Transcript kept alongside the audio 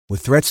With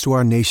threats to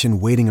our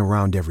nation waiting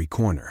around every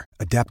corner,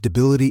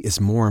 adaptability is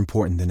more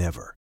important than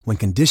ever. When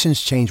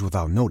conditions change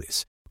without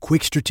notice,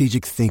 quick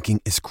strategic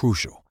thinking is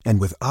crucial.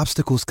 And with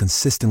obstacles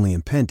consistently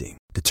impending,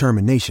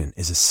 determination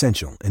is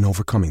essential in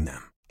overcoming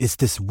them. It's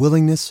this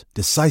willingness,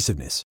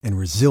 decisiveness, and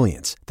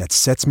resilience that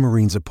sets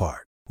Marines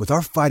apart. With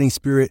our fighting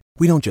spirit,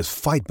 we don't just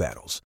fight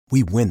battles,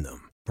 we win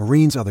them.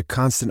 Marines are the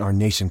constant our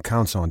nation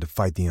counts on to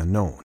fight the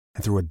unknown.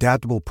 And through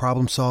adaptable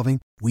problem solving,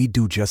 we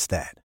do just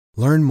that.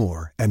 Learn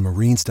more at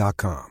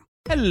marines.com.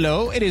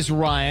 Hello, it is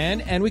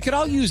Ryan, and we could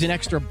all use an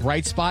extra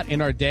bright spot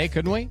in our day,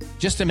 couldn't we?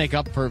 Just to make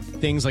up for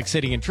things like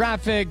sitting in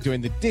traffic,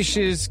 doing the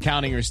dishes,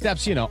 counting your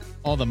steps, you know,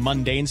 all the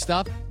mundane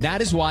stuff.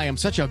 That is why I'm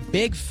such a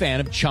big fan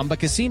of Chumba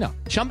Casino.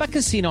 Chumba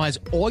Casino has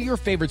all your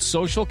favorite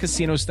social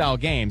casino-style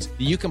games that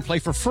you can play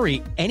for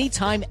free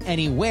anytime,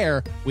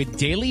 anywhere with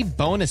daily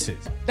bonuses.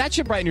 That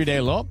should brighten your day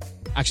a little.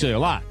 Actually, a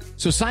lot.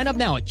 So sign up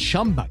now at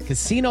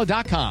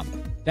ChumbaCasino.com.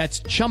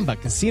 That's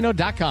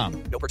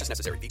ChumbaCasino.com. No purchase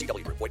necessary.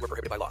 VGW Group. Void where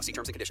prohibited by law. See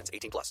terms and conditions.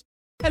 18+.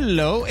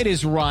 Hello, it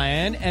is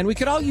Ryan, and we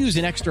could all use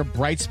an extra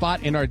bright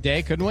spot in our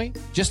day, couldn't we?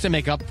 Just to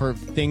make up for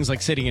things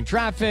like sitting in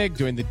traffic,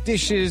 doing the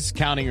dishes,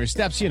 counting your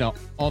steps, you know,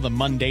 all the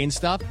mundane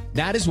stuff.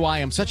 That is why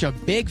I'm such a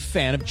big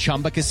fan of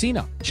Chumba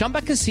Casino.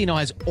 Chumba Casino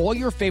has all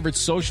your favorite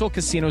social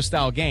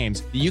casino-style games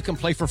that you can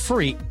play for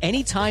free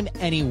anytime,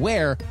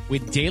 anywhere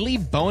with daily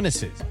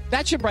bonuses.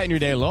 That should brighten your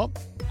day a little.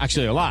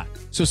 Actually, a lot.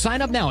 So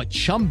sign up now at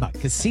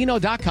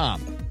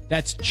ChumbaCasino.com.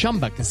 That's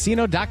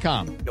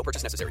ChumbaCasino.com. No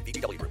purchase necessary.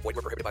 VGW Group. Void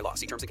where prohibited by law.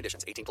 See terms and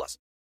conditions. 18+.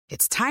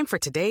 It's time for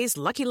today's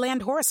Lucky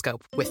Land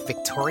horoscope with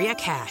Victoria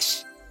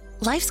Cash.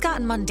 Life's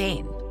gotten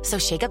mundane, so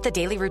shake up the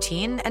daily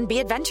routine and be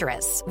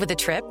adventurous with a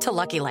trip to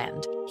Lucky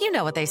Land. You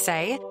know what they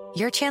say.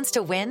 Your chance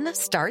to win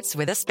starts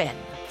with a spin.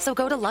 So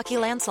go to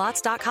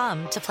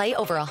LuckyLandSlots.com to play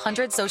over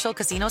 100 social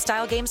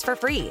casino-style games for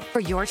free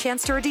for your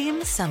chance to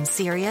redeem some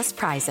serious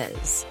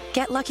prizes.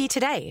 Get lucky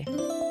today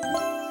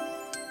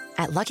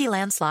at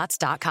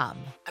LuckyLandSlots.com.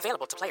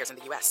 Available to players in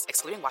the U.S.,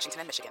 excluding Washington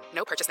and Michigan.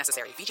 No purchase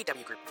necessary.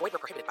 VGW Group. Void where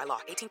prohibited by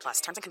law.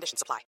 18+. Terms and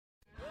conditions apply.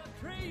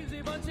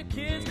 Crazy bunch of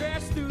kids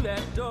crash through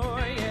that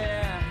door,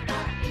 yeah.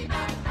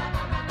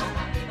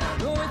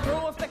 Go and throw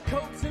off their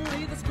coats and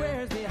leave the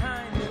squares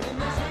behind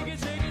them. And they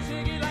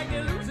shake it like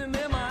they're losing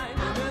their mind.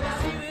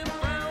 See them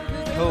frown.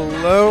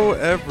 Hello,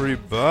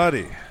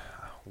 everybody.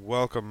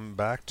 Welcome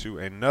back to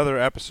another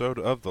episode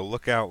of the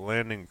Lookout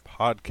Landing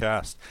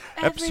podcast.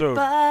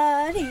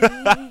 Everybody,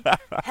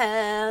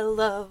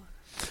 hello.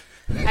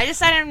 I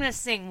decided I'm going to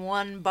sing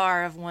one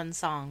bar of one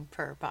song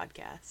per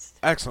podcast.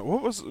 Excellent.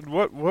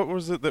 What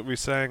was it that we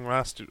sang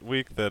last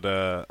week that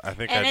I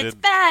think and I did? it's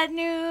bad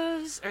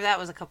news. Or that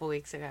was a couple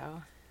weeks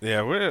ago.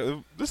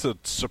 Yeah, this is a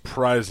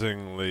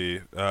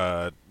surprisingly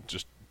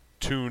just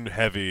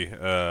tune-heavy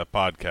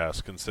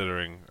podcast,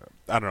 considering.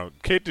 I don't know.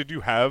 Kate, did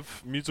you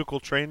have musical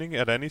training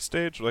at any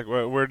stage? Like,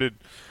 where did?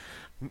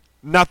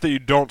 Not that you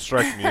don't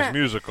strike me as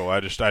musical.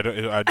 I've not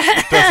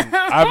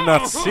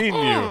seen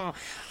you.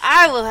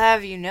 I will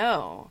have you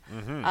know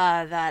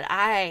that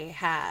I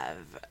have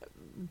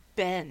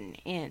been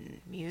in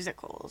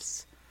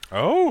musicals.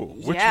 Oh,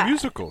 which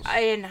musicals?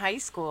 In high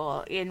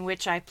school, in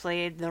which I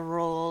played the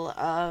role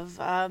of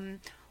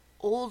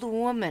old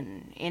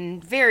woman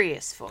in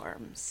various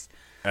forms.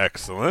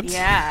 Excellent.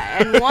 Yeah,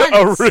 and once.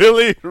 Oh,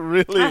 really?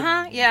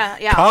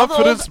 Yeah.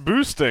 Confidence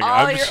boosting,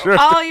 I'm sure.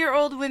 All your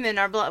old women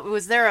are.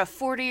 Was there a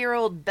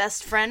 40-year-old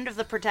best friend of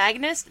the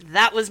protagonist?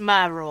 That was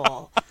my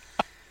role.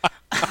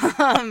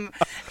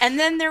 And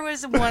then there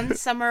was one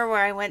summer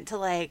where I went to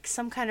like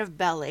some kind of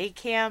ballet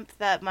camp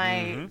that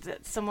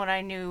that someone I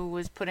knew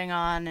was putting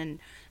on, and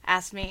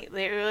asked me.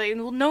 They were like,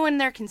 "Well, no one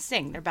there can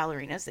sing. They're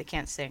ballerinas. They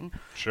can't sing.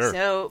 Sure.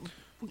 So,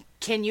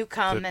 can you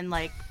come and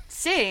like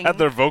sing?" Had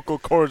their vocal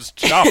cords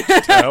chopped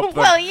to help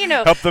them,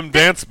 help them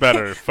dance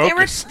better.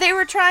 Focus. They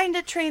were trying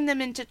to train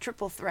them into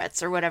triple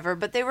threats or whatever,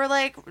 but they were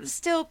like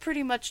still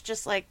pretty much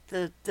just like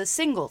the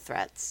single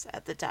threats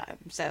at the time.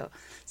 So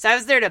I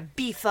was there to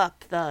beef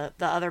up the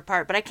other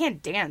part, but I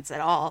can't dance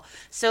at all.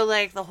 So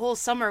like the whole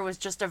summer was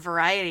just a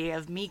variety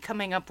of me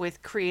coming up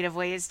with creative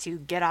ways to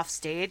get off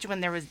stage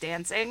when there was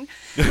dancing.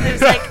 It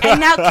was like, and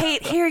now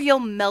Kate, here you'll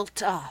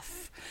melt off.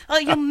 Oh,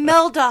 you'll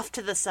meld off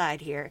to the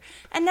side here.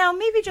 And now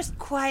maybe just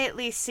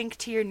quietly sink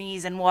to your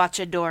knees and watch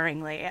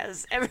adoringly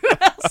as everyone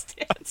else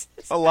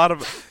dances. A lot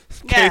of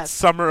Kate's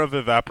summer of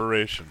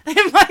evaporation.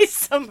 My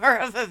summer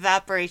of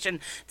evaporation.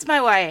 It's my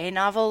YA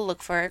novel.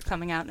 Look for it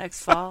coming out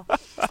next fall.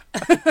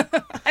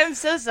 I'm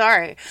so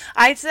sorry.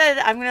 I said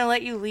I'm going to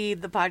let you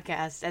lead the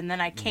podcast, and then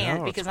I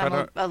can't because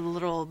I'm a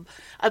little,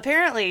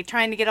 apparently,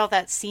 trying to get all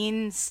that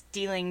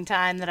scene-stealing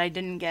time that I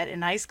didn't get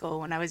in high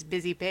school when I was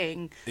busy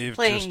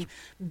playing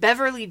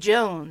Beverly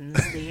Jones,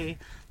 the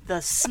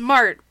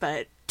smart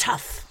but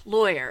tough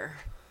lawyer.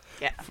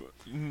 Yeah.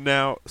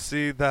 Now,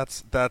 see,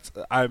 that's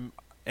I'm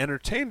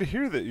entertained to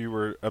hear that you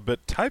were a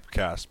bit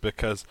typecast,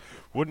 because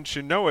wouldn't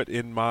you know it,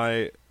 in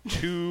my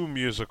two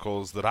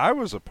musicals that I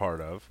was a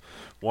part of,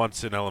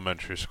 once in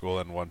elementary school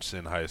and once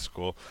in high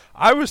school.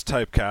 I was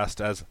typecast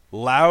as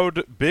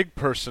loud, big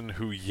person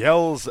who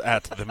yells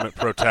at the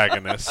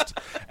protagonist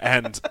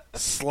and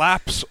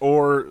slaps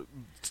or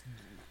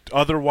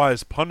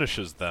otherwise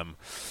punishes them.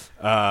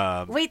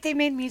 Wait, they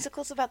made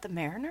musicals about the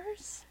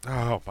Mariners?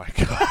 Oh my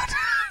god.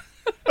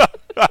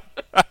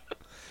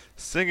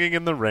 Singing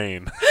in the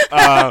Rain.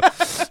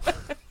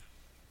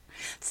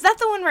 Is that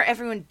the one where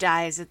everyone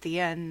dies at the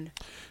end?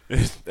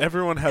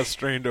 Everyone has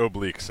strained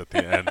obliques at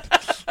the end.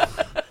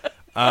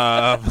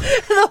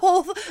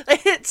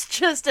 It's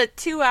just a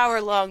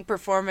 2-hour-long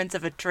performance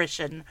of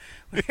attrition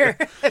where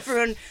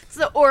everyone, it's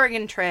the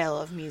Oregon Trail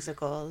of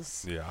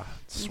musicals. Yeah,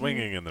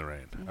 Swinging in the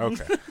Rain.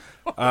 Okay.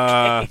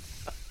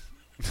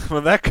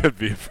 Well, that could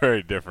be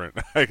very different,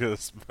 I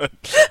guess, but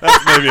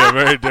that's maybe a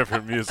very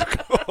different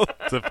musical,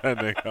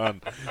 depending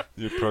on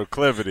your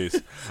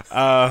proclivities.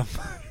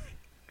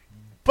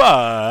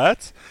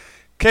 But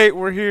Kate,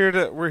 we're here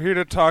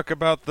to talk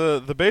about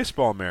the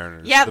baseball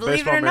Mariners. Yeah, the believe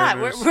it baseball or not,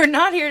 Mariners. we're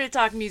not here to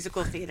talk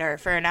musical theater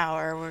for an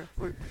hour.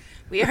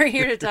 We are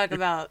here to talk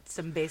about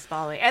some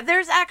baseball, and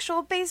there's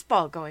actual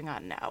baseball going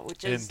on now,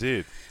 which is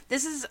Indeed.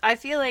 This is. I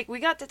feel like we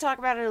got to talk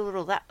about it a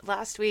little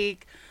last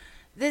week.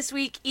 This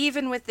week,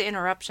 even with the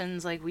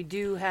interruptions, like we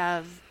do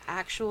have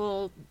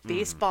actual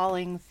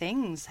baseballing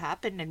things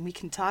happen, and we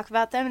can talk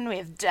about them, and we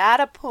have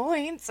data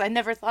points. I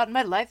never thought in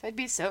my life I'd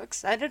be so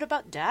excited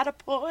about data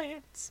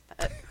points.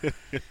 But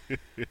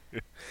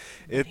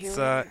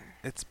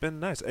It's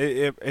been nice.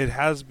 It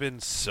has been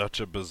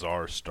such a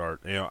bizarre start.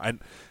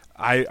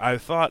 I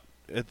thought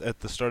at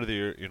the start of the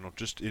year,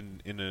 just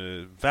in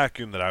a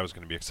vacuum that I was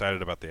going to be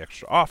excited about the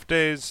extra off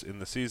days in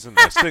the season.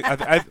 I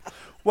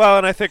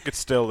think it's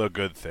still a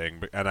good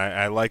thing. And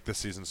I like the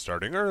season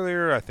starting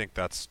earlier. I think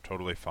that's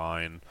totally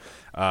fine.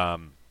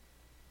 You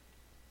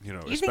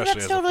especially think that's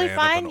as totally a fan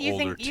fine? of an You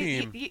older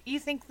think team. you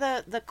think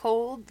the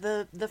cold,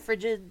 the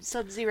frigid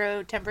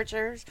sub-zero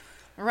temperatures,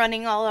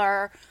 running all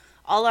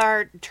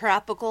our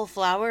tropical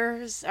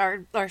flowers,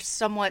 our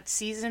somewhat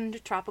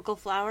seasoned tropical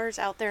flowers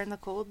out there in the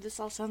cold, this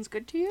all sounds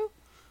good to you?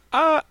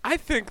 I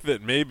think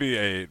that maybe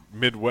a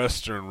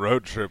Midwestern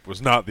road trip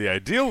was not the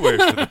ideal way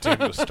for the team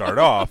to start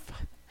off,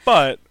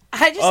 but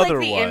I just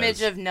otherwise, like the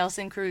image of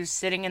Nelson Cruz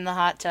sitting in the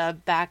hot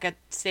tub back at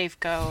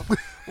Safeco,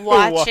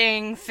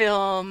 watching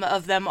film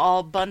of them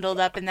all bundled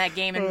up in that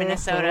game in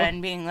Minnesota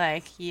and being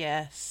like,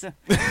 yes.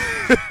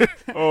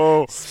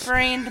 oh,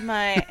 Sprained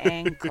my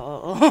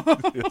ankle.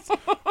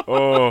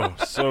 oh,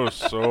 so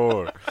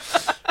sore.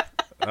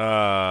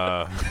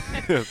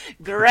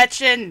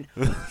 Gretchen.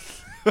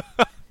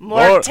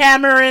 More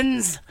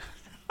tamarinds.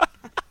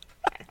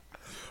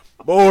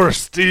 More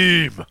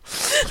steam.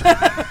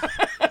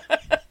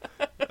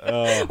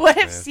 What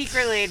if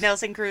secretly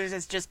Nelson Cruz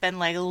has just been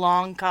like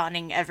long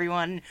conning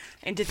everyone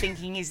into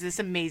thinking he's this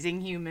amazing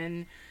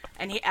human,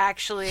 and he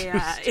actually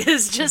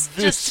is just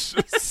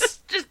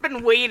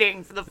been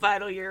waiting for the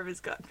final year of his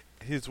gun.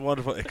 He's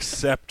wonderful,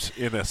 except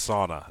in a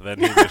sauna.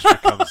 Then he just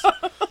becomes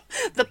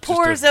the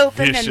pores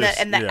open vicious,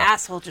 and the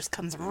asshole just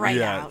comes right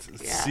out.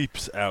 It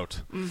seeps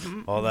out.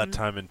 All that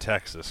time in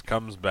Texas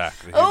comes back.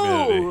 The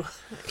Oh,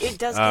 humidity. it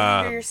does get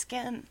under your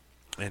skin.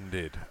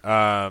 Indeed.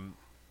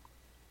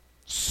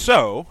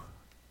 So,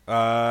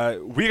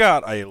 we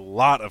got a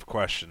lot of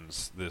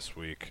questions this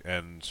week,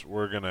 and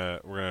we're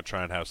gonna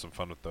try and have some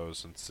fun with those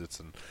since it's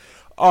an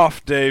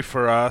off day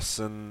for us,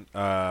 and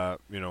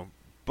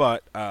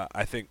But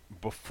I think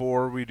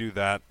before we do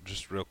that,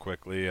 just real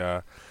quickly,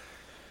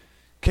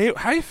 Kate,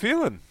 how you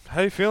feeling?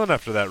 How you feeling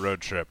after that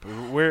road trip?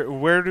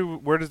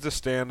 Where does this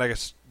stand? I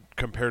guess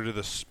compared to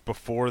this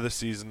before the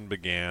season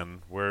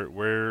began.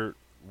 Where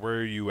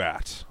are you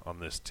at on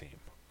this team?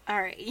 All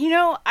right.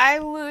 I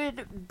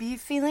would be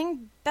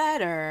feeling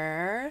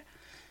better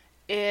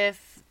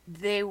if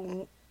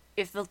the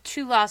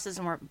 2 losses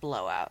weren't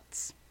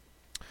blowouts.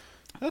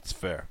 That's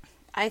fair.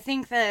 I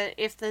think that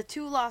if the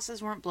 2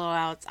 losses weren't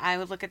blowouts, I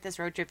would look at this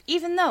road trip,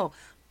 even though,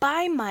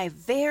 by my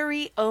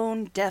very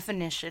own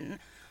definition,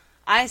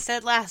 I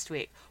said last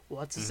week,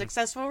 what's a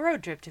successful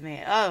road trip to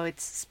me? Oh,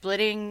 it's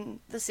splitting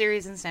the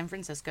series in San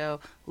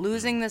Francisco,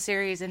 losing the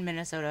series in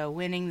Minnesota,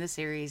 winning the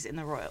series in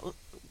the Royal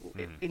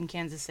in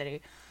Kansas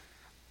City.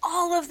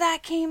 All of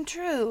that came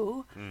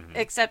true,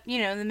 except,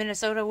 the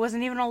Minnesota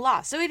wasn't even a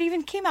loss. So it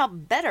even came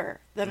out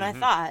better than I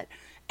thought.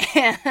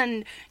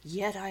 And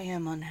yet I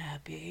am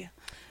unhappy.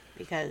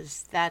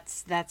 Because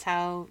that's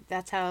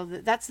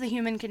the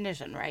human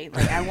condition, right?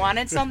 Like, I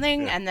wanted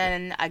something and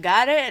then I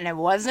got it and it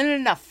wasn't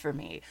enough for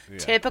me. Yeah.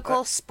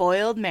 Typical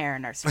spoiled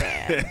Mariners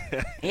fan.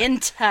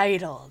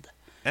 Entitled.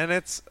 And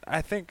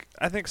I think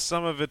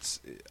some of it's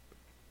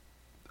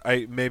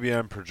maybe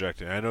I'm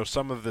projecting. I know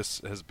some of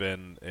this has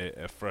been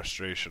a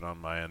frustration on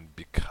my end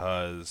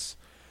because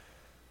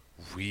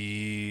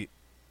the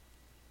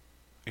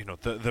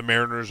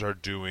Mariners are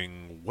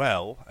doing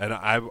well, and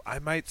I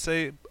might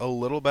say a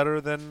little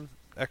better than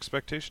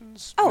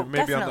expectations. Oh,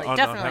 maybe definitely, on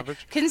definitely.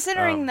 average.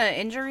 Considering the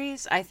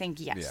injuries, I think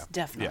yes, yeah,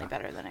 definitely yeah.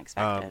 better than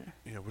expected.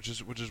 Which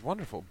is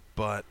wonderful.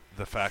 But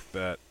the fact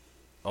that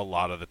a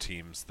lot of the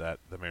teams that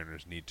the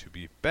Mariners need to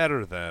be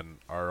better than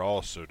are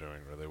also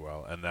doing really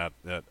well, and that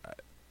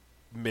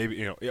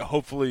maybe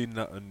hopefully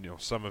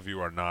some of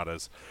you are not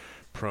as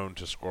prone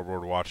to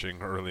scoreboard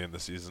watching early in the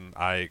season.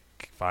 I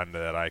find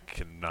that I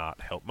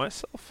cannot help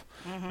myself,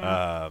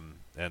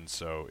 and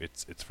so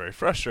it's very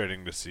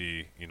frustrating to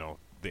see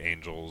the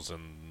Angels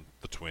and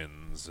the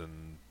Twins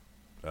and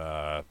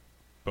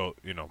both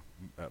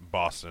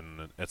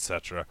Boston,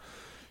 etc.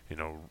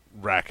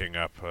 Racking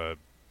up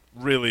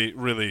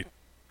really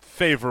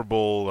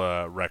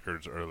favorable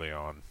records early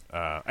on.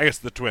 I guess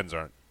the Twins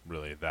aren't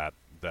really that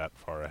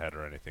far ahead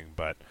or anything,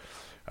 but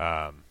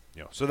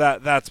so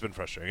that's been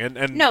frustrating.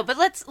 And no, but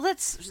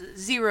let's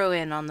zero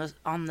in on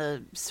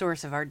the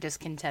source of our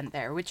discontent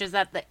there, which is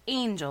that the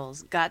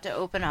Angels got to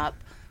open up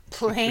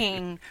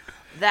playing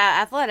the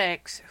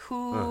Athletics,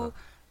 who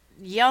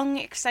young,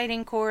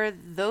 exciting core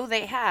though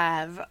they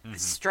have,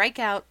 strike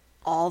out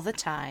all the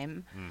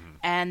time,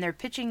 and their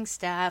pitching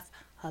staff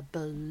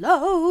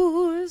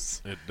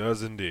blows. It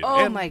does indeed.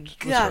 Oh and my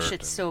gosh,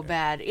 it's so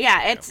bad.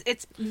 Yeah,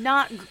 it's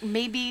not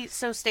maybe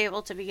so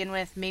stable to begin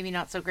with, maybe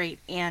not so great,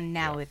 and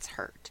now it's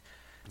hurt.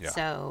 Yeah.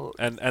 So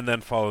and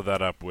then follow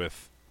that up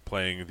with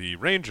playing the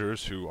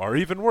Rangers, who are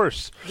even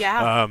worse.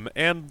 Yeah.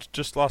 And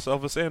just lost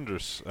Elvis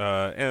Andrus,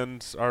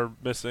 and are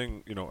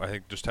missing. I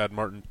think just had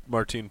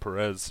Martin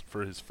Perez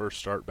for his first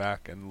start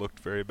back and looked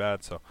very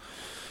bad. So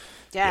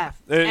yeah.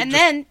 And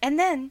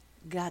then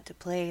got to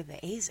play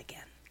the A's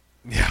again.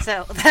 Yeah.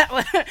 So that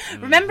was,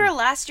 remember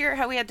last year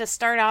how we had to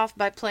start off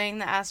by playing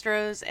the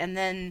Astros and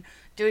then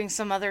doing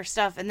some other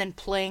stuff and then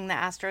playing the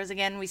Astros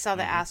again? We saw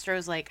the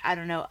Astros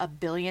a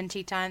billion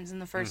times in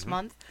the first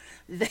month.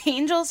 The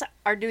Angels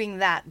are doing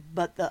that,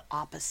 but the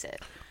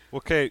opposite.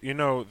 Well, Kate,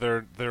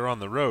 they're on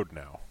the road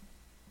now,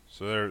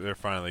 so they're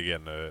finally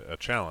getting a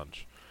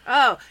challenge.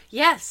 Oh,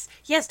 yes.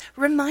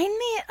 Remind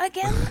me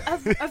again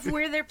of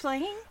where they're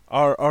playing?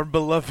 Our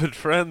beloved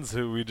friends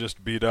who we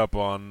just beat up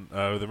on,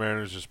 the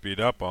Mariners just beat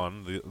up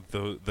on,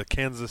 the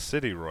Kansas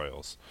City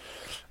Royals.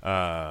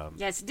 Yeah,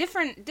 it's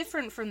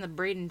different from the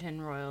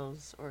Bradenton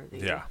Royals or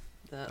the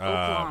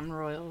Oakland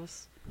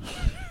Royals,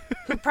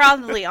 who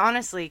probably,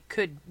 honestly,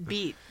 could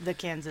beat the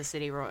Kansas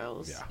City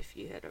Royals if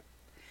you hit it.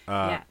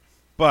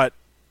 But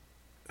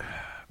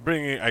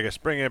bringing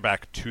it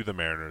back to the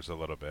Mariners a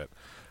little bit.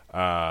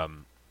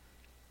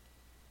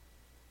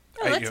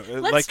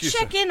 Let's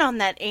check in on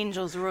that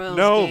Angels Royals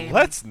game. No,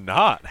 let's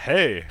not.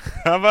 Hey,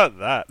 how about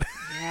that?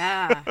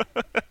 Yeah.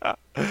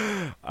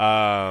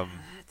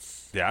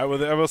 I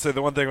will say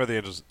the one thing about the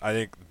Angels, I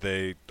think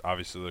they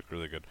obviously look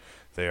really good.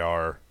 They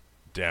are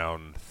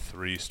down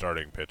 3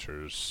 starting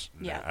pitchers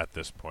at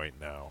this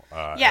point now.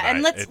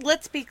 And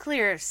let's be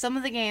clear. Some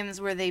of the games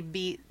where they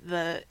beat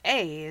the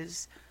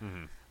A's,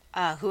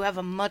 who have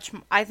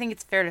I think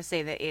it's fair to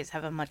say the A's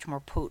have a much more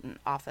potent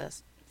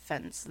offense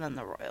than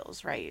the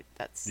Royals, right?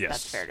 That's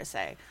fair to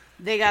say.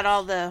 They got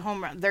all the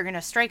home runs. They're going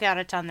to strike out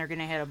a ton. They're going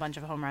to hit a bunch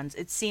of home runs.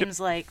 It seems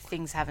like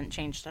things haven't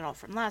changed at all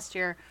from last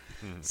year.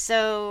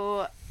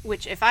 So,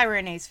 which if I were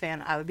an A's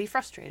fan, I would be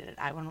frustrated.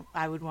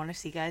 I would want to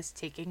see guys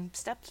taking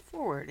steps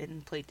forward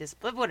in plate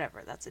discipline.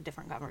 Whatever. That's a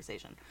different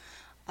conversation.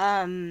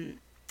 But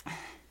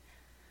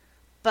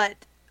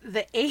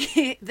the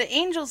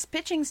Angels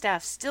pitching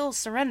staff still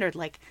surrendered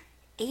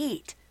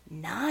 8,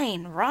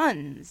 9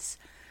 runs.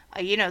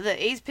 The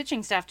A's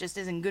pitching staff just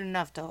isn't good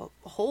enough to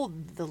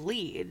hold the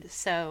lead.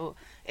 So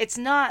it's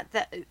not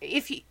that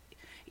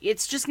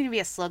it's just going to be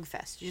a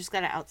slugfest. You just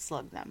got to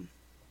outslug them,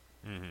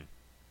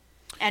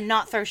 and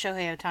not throw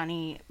Shohei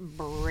Ohtani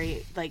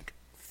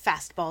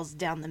fastballs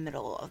down the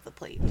middle of the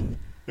plate.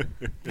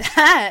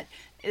 that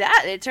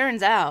it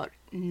turns out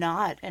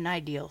not an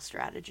ideal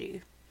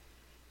strategy.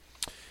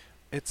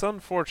 It's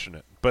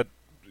unfortunate, but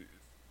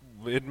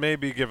it may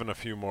be given a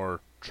few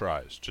more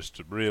tries just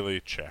to really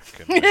check.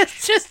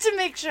 Just to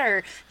make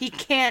sure he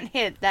can't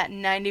hit that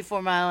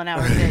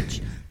 94-mile-an-hour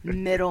pitch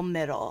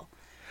middle.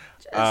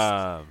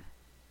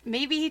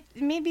 Maybe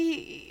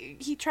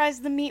he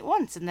tries the meat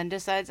once and then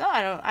decides,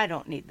 I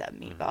don't need that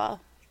meatball.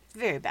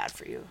 Very bad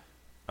for you.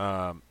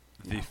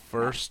 The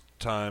first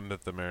time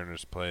that the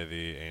Mariners play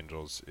the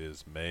Angels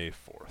is May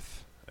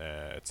 4th.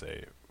 It's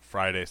a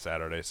Friday,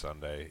 Saturday,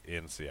 Sunday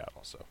in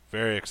Seattle. So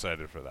very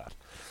excited for that.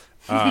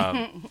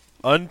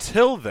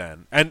 Until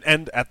then,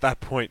 and at that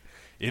point,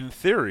 in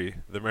theory,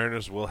 the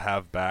Mariners will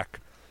have back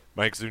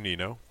Mike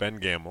Zunino, Ben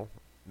Gamel,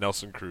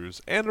 Nelson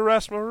Cruz, and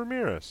Erasmo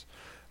Ramirez.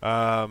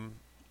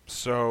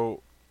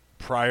 So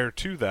prior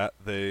to that,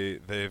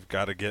 they've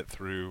got to get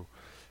through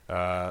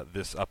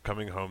this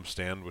upcoming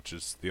homestand, which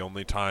is the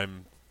only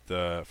time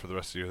for the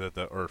rest of the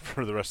year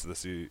for the rest of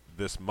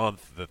this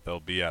month that they'll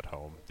be at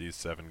home. These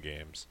 7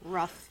 games.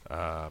 Rough.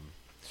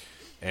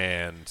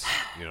 And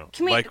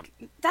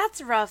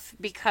that's rough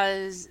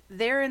because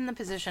they're in the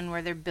position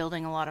where they're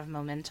building a lot of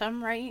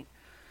momentum, right?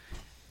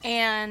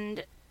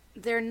 And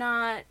they're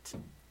not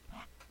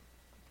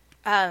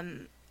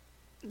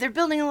they're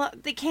building a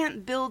lot. They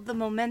can't build the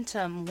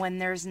momentum when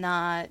there's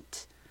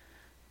not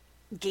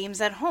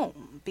games at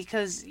home,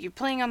 because you're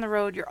playing on the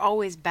road. You're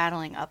always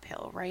battling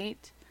uphill,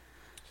 right?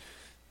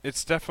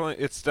 It's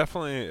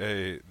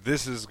definitely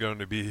this is going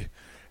to be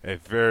a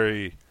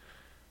very,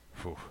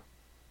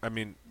 I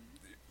mean,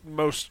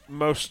 most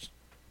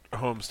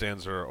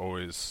homestands are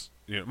always,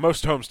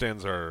 most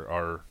homestands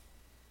are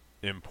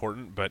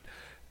important, but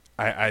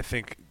I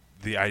think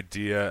the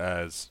idea,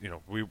 as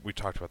we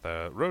talked about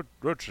the road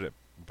trip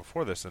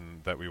before this,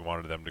 and that we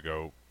wanted them to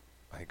go.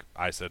 I think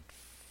I said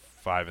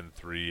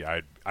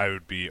 5-3. I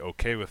would be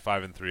okay with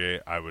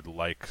 5-3. I would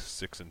like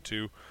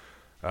 6-2.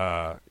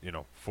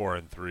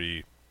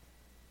 4-3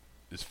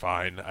 is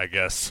fine, I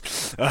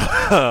guess.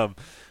 But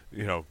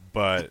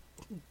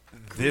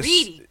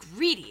this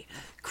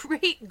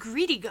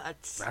greedy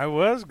guts. I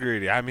was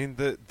greedy. I mean,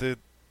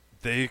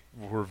 they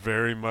were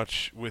very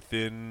much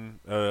within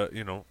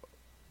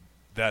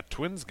that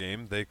Twins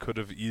game. They could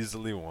have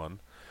easily won.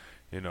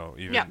 That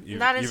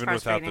is even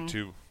without the frustrating.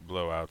 2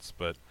 blowouts,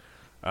 but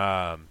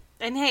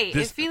And hey,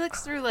 this- if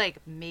Felix threw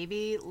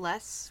maybe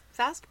less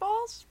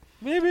fastballs,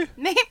 maybe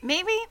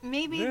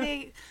maybe Yeah.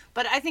 they.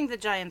 But I think the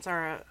Giants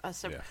are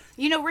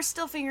we're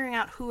still figuring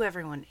out who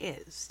everyone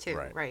is too,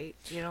 Right. right?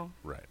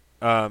 right.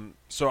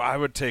 So I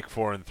would take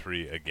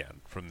 4-3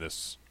 again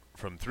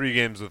from 3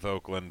 games with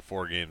Oakland,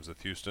 4 games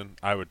with Houston.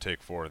 I would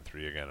take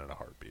 4-3 again in a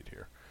heartbeat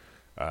here.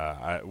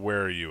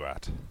 Where are you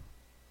at?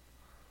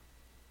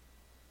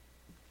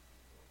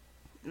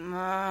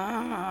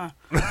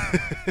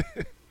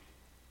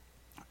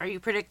 Are you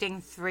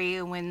predicting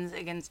 3 wins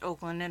against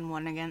Oakland and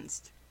 1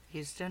 against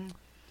Houston?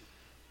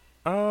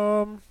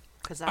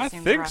 Because that I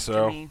seems think rough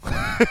so. to me.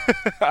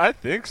 I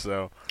think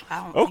so. I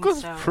don't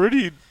Oakland's think so.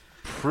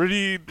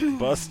 pretty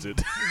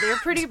busted. They're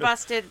pretty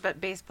busted, but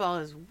baseball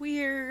is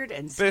weird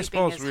and sleeping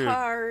Baseball's is weird.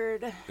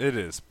 hard. It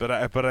is, but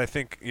I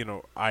think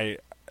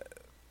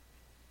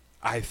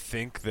I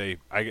think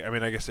I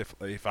mean, I guess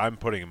if I'm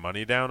putting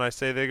money down, I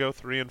say they go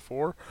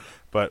 3-4.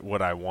 But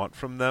what I want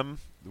from them,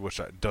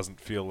 which doesn't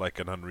feel like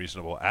an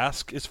unreasonable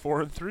ask, is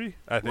 4-3.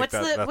 I think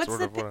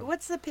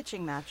What's the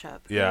pitching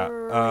matchup? Yeah, Who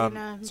are we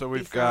gonna so be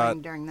we've throwing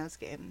got- during those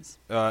games.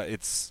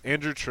 it's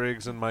Andrew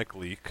Triggs and Mike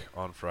Leake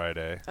on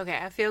Friday. Okay,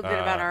 I feel good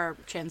about our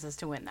chances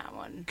to win that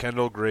one.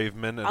 Kendall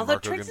Graveman and Although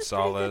Marco Triggs is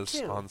pretty good, Gonzalez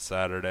too. on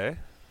Saturday.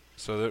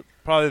 So they're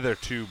probably their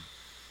 2.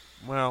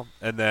 Well,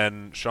 and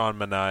then Sean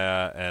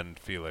Manaea and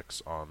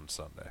Felix on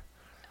Sunday.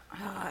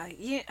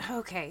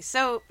 Okay,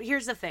 so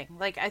here's the thing.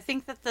 I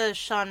think that the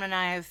Sean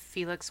Manaea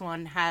Felix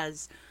one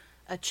has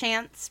a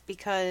chance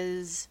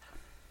because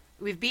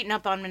we've beaten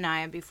up on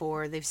Manaea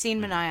before. They've seen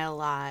Manaea a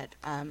lot.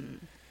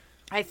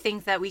 I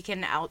think that we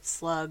can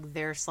outslug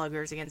their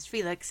sluggers against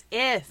Felix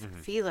if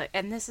Felix,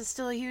 and this is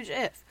still a huge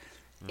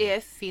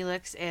if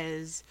Felix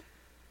is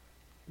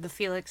the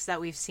Felix that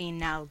we've seen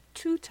now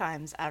 2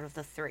 times out of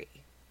the 3.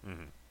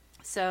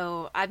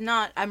 So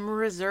I'm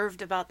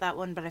reserved about that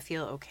one, but I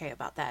feel okay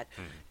about that.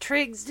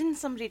 Triggs, didn't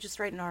somebody just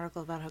write an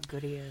article about how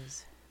good he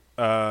is?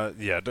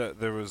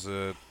 There was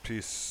a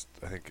piece,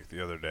 I think,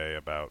 the other day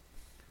about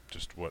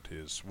just what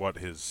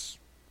his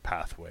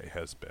pathway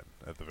has been,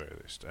 at the very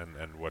least,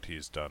 and what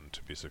he's done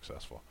to be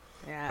successful.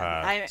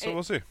 Yeah.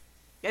 We'll see.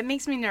 It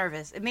makes me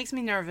nervous. It makes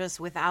me nervous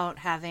without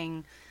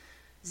having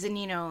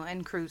Zunino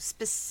and Cruz,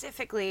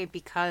 specifically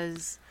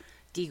because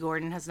D.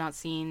 Gordon has not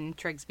seen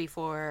Triggs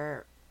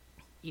before.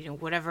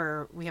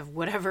 Whatever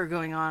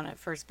going on at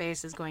first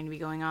base is going to be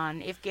going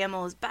on. If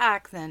Gamble is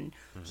back, then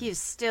he is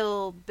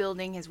still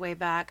building his way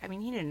back. I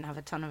mean, he didn't have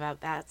a ton of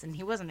at-bats, and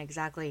he wasn't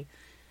exactly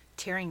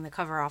tearing the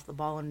cover off the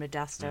ball in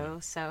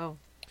Modesto. So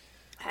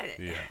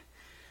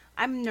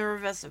I'm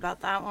nervous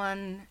about that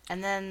one.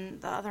 And then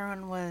the other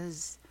one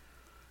was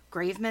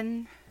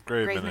Graveman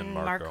and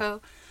Marco.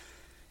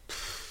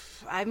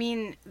 I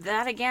mean,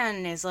 that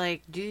again is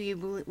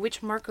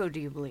which Marco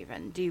do you believe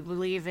in? Do you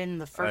believe in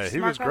the first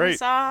He was Marco great. we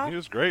saw? He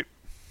was great.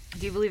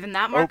 Do you believe in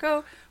that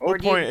Marco?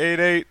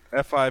 0.88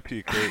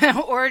 FIP, Kate.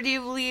 Or do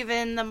you believe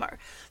in the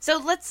So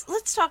let's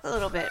talk a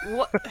little bit.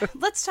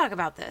 Let's talk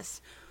about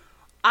this.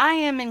 I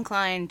am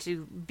inclined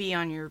to be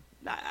on your.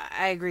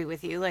 I agree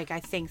with you. I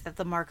think that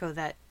the Marco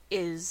that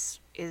is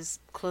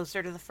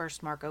closer to the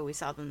first Marco we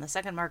saw than the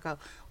second Marco.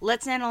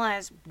 Let's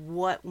analyze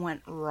what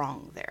went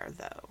wrong there,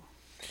 though.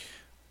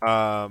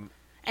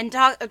 And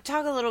talk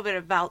a little bit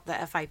about the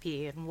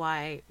FIP and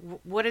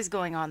what is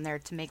going on there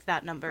to make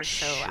that number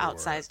so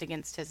outsized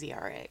against his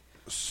ERA.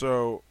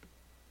 So,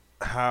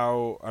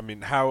 how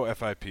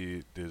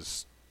FIP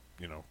is,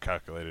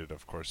 calculated,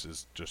 of course,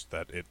 is just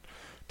that it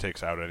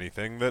takes out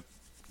anything that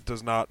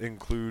does not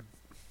include,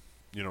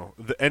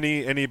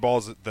 any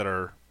balls that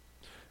are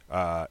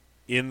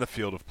in the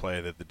field of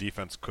play that the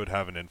defense could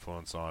have an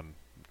influence on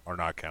are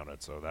not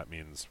counted. So that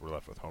means we're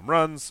left with home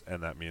runs,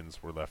 and that means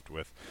we're left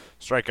with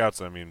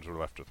strikeouts, and that means we're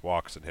left with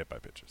walks and hit by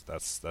pitches.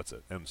 That's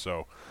it. And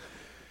so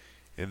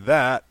in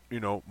that,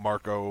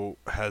 Marco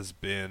has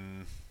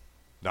been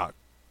not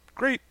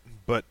great,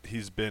 but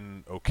he's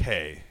been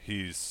okay.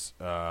 He's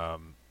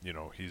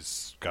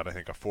He's got, I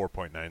think, a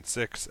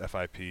 4.96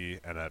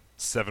 FIP and a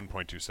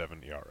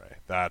 7.27 ERA.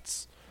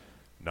 That's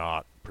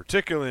not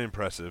particularly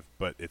impressive,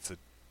 but it's a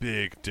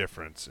big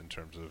difference in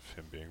terms of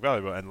him being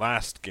valuable. And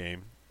last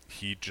game,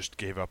 he just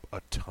gave up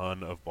a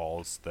ton of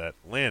balls that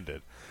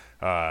landed.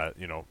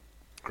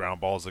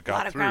 Ground balls that got through. A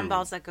lot of ground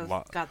balls that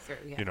got through,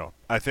 yeah.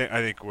 I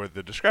think where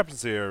the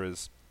discrepancy here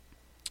is,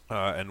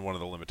 and one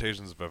of the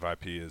limitations of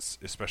FIP is,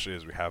 especially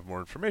as we have more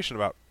information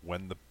about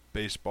when the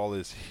baseball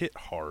is hit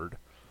hard,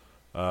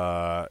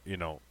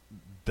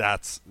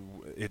 that's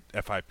it.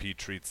 FIP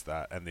treats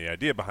that, and the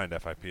idea behind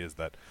FIP is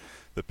that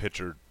the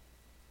pitcher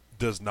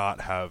does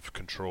not have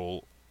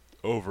control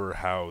over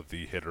how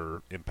the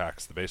hitter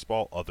impacts the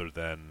baseball, other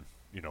than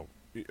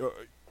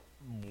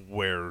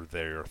where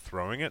they're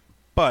throwing it.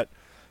 But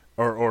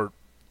or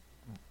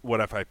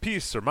what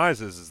FIP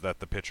surmises is that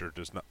the pitcher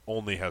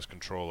only has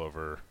control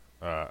over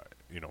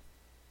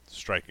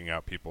striking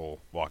out people,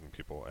 walking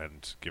people,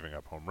 and giving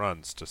up home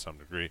runs to some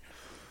degree.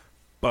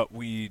 But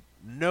we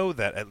know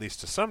that, at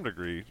least to some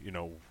degree,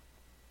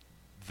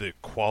 the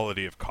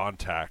quality of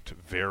contact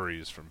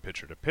varies from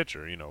pitcher to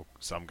pitcher.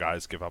 Some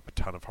guys give up a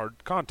ton of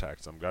hard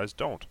contact, some guys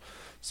don't.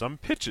 Some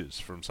pitches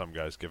from some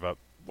guys give up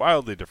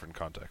wildly different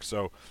contact.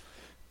 So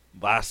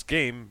last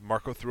game,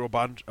 Marco threw a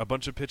bunch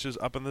of pitches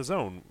up in the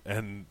zone,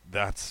 and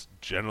that's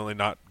generally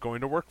not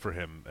going to work for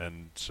him.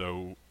 And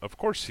so, of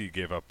course, he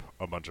gave up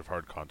a bunch of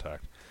hard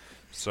contact.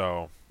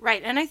 So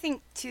right, and I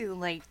think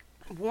too,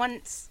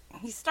 once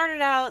he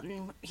started out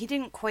and he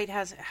didn't quite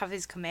have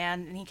his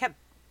command, and he kept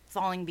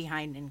falling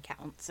behind in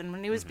counts. And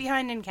when he was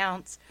behind in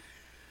counts,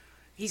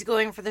 he's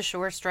going for the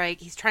short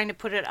strike. He's trying to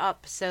put it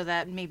up so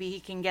that maybe he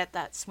can get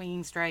that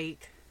swinging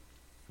strike.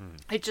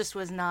 It just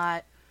was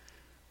not,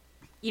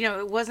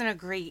 it wasn't a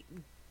great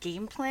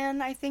game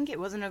plan, I think. It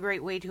wasn't a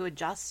great way to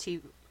adjust. He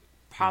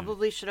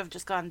probably should have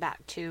just gone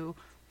back to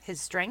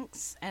his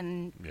strengths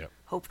and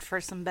hoped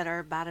for some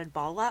better batted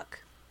ball luck.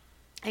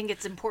 I think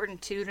it's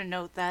important, too, to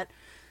note that,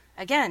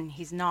 again,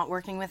 he's not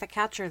working with a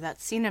catcher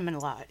that's seen him a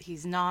lot.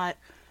 He's not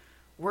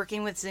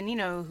working with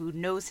Zunino, who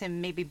knows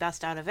him maybe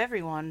best out of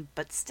everyone,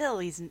 but still,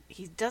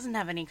 he doesn't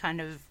have any kind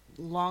of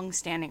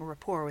long-standing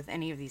rapport with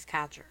any of these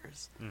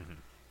catchers.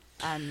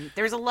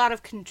 There's a lot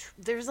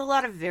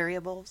of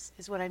variables,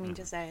 is what I mean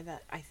to say,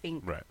 that I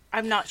think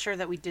I'm not sure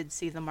that we did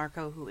see the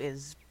Marco who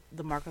is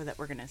the Marco that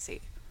we're going to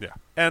see. Yeah,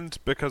 and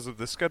because of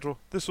this schedule,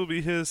 this will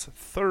be his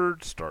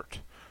third start.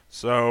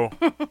 So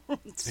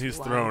he's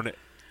thrown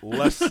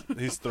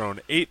He's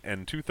thrown 8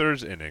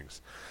 2/3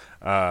 innings.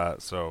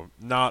 So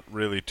not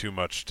really too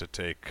much to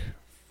take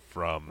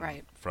from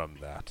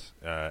that,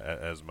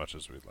 as much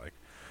as we'd like.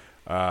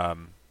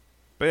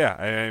 But yeah,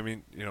 I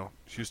mean,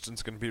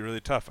 Houston's going to be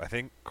really tough. I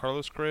think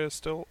Carlos Correa is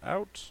still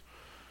out.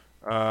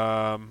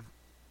 But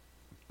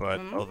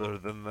other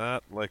than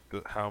that,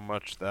 how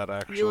much that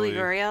actually... Yuli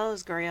Gurriel,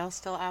 is Gurriel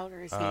still out,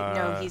 or is he...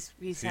 no,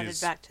 he's headed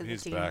back to the team.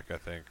 He's back, I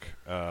think.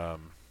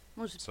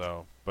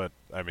 But,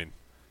 I mean,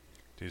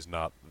 he's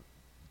not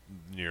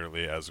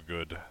nearly as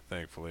good,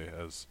 thankfully,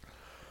 as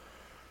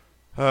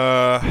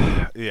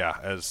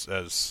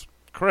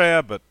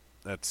Correa, but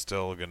that's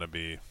still going to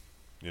be,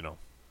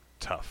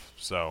 tough.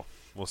 So,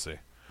 we'll see.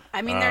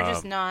 I mean, they're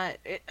just not...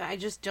 I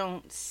just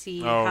don't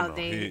see how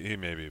they... He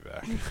may be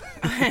back.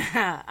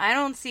 I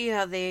don't see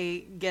how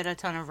they get a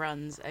ton of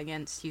runs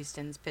against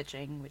Houston's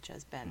pitching, which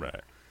has been... Right.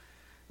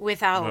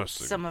 Without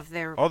some of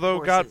their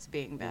horses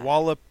being bad.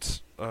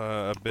 Walloped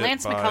a bit.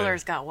 Lance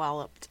McCullers got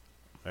walloped.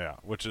 Yeah,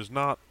 which is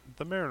not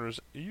the Mariners'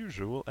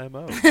 usual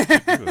MO. With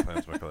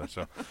Lance McCullers,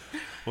 so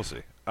we'll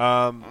see.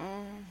 I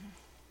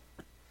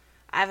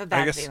have a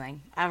bad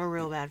feeling. I have a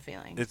real bad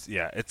feeling. It's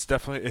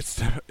definitely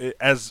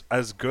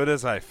as good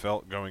as I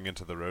felt going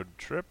into the road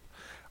trip.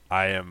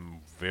 I am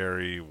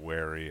very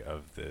wary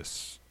of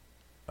this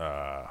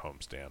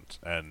homestand,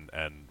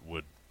 and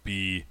would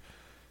be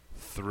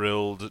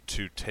thrilled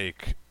to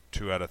take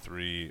 2 out of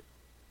 3.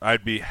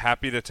 I'd be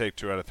happy to take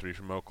 2 out of 3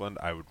 from Oakland.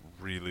 I would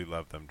really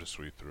love them to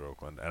sweep through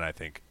Oakland, and I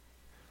think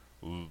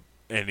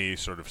any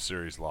sort of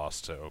series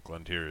loss to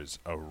Oakland here is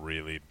a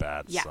really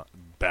bad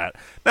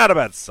not a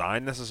bad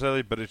sign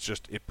necessarily, but it's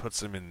just, it puts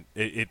them in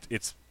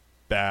it's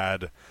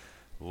bad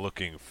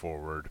looking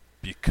forward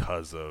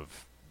because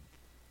of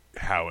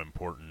how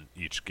important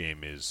each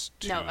game is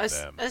to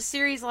them. A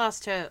series loss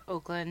to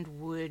Oakland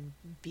would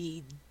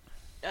be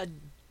a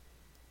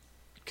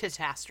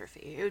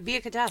catastrophe. It would be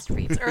a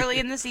catastrophe. It's early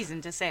in the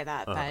season to say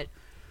that, but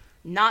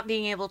not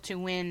being able to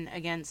win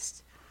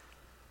against...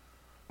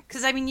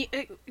 Because, I mean,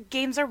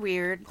 games are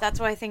weird. That's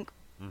why I think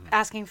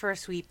asking for a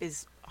sweep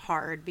is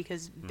hard,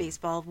 because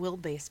baseball will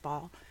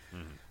baseball.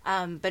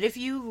 But if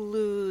you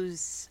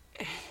lose...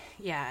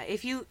 Yeah,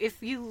 if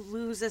you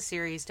lose a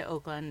series to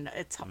Oakland,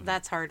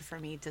 that's hard for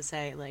me to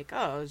say, it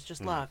was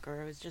just luck,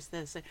 or it was just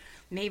this.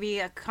 Maybe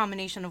a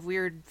combination of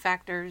weird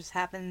factors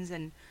happens,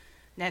 and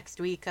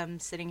next week I'm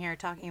sitting here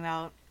talking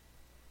about,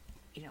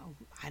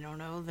 I don't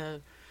know,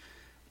 the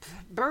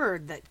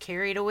bird that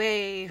carried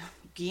away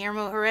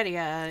Guillermo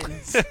Heredia,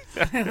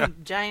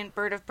 and giant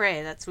bird of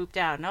prey that swooped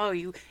down. No,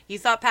 you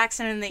thought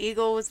Paxton and the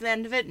Eagle was the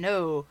end of it?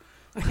 No.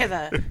 We have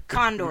a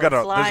condor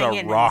flying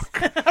in. There's a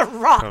rock. A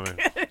rock. Coming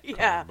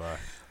Yeah. by.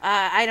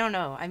 I don't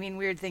know. I mean,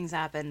 weird things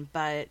happen,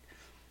 but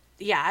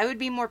yeah, I would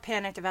be more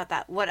panicked about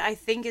that. What I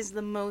think is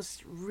the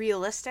most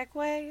realistic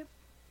way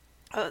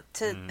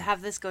to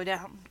have this go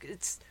down,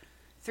 it's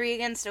 3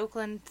 against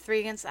Oakland, 3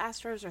 against the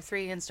Astros, or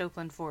 3 against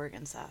Oakland, 4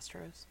 against the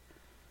Astros.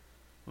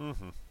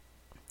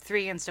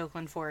 3 against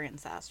Oakland, 4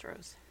 against the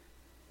Astros.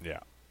 Yeah.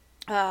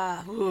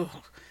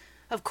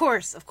 Of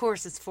course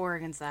it's 4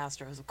 against the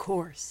Astros. Of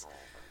course.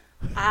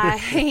 I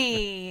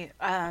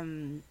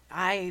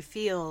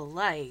feel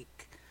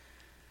like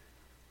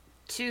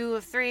 2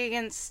 of 3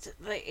 against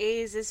the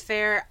A's is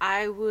fair.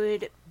 I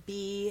would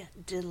be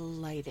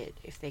delighted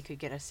if they could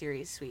get a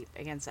series sweep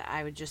against it.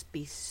 I would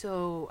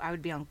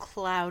be on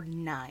cloud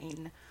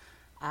 9.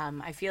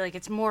 I feel like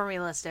it's more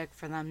realistic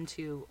for them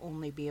to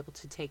only be able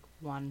to take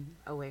 1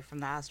 away from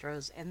the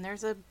Astros, and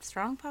there's a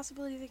strong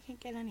possibility they can't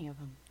get any of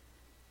them.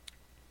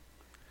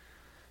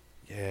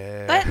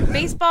 Yeah. But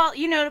baseball,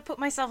 to put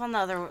myself on the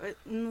other,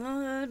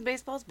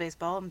 baseball's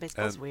baseball, and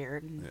baseball's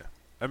weird. Yeah.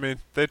 I mean,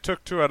 they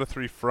took 2 out of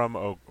 3 from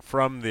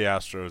the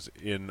Astros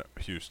in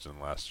Houston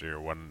last year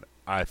when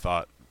I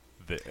thought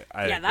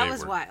that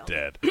was were wild.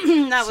 Dead.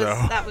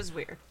 That was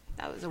weird.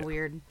 That was a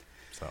weird.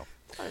 So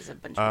that was a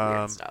bunch of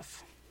weird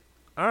stuff.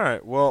 All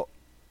right. Well,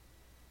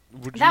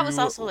 that was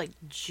also like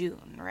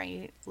June,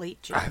 right?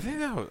 Late June. I think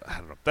that was. I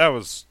don't know. That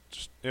was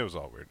just. It was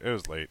all weird. It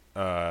was late.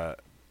 That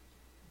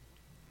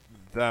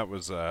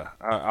was.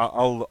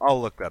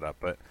 I'll look that up.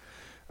 But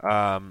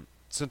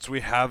since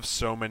we have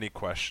so many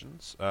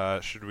questions,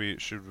 should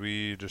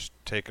we just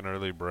take an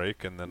early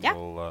break and then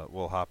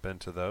we'll hop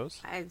into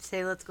those? I'd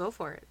say let's go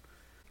for it.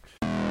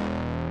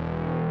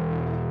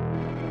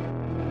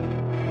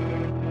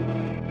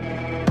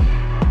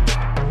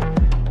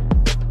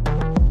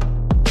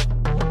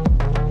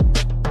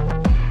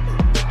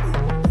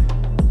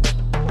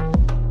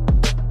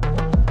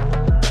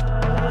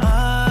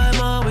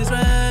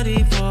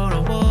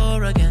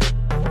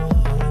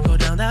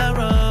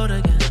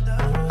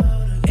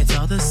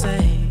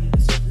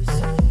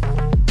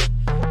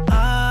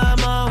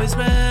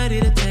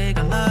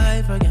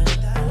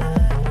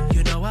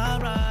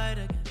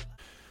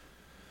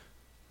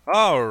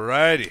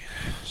 Alrighty,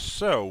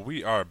 so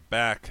we are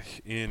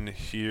back in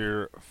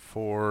here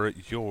for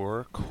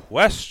your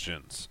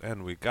questions,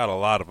 and we got a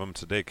lot of them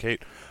today,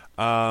 Kate.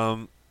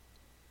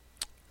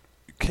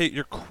 Kate,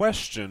 your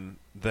question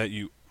that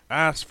you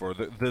asked for,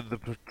 the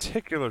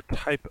particular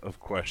type of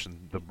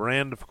question, the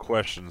brand of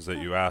questions that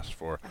you asked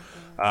for,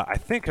 I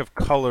think have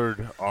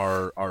colored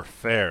our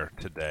fare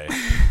today,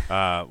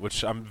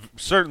 which I'm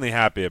certainly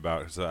happy about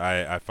because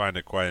I find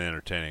it quite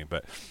entertaining,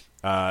 but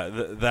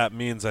that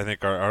means I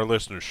think our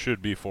listeners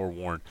should be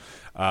forewarned.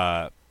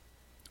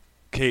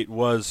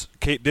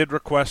 Kate did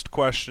request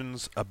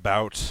questions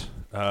about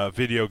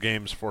video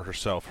games for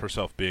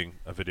herself being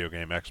a video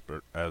game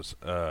expert, as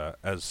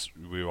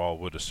we all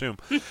would assume,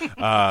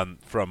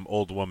 from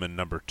Old Woman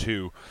number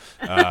 2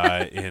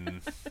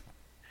 in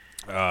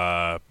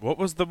what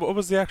was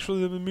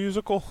the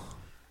musical?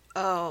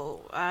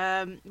 Oh,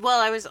 well,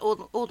 I was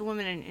old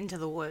woman in Into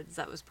the Woods.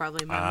 That was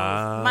probably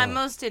my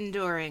most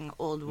enduring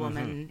old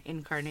woman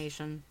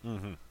incarnation.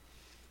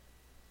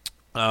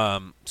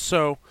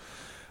 So,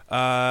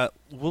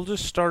 we'll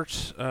just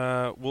start.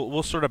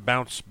 We'll sort of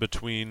bounce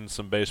between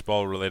some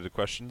baseball-related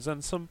questions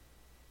and some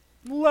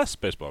less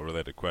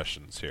baseball-related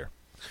questions here.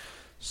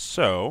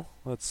 So,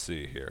 let's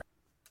see here.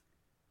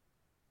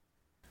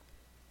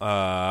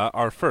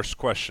 Our first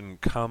question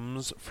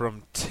comes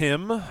from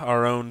Tim,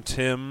 our own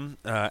Tim,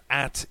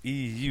 at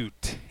EU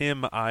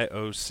Tim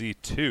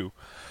IOC2.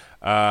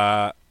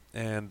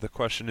 And the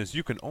question is,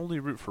 you can only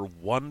root for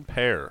one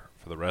pair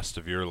for the rest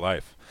of your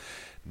life.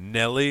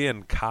 Nelly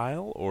and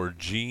Kyle or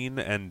Gene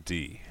and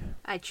Dee?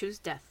 I choose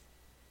death.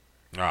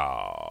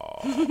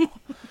 Oh.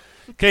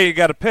 Okay, you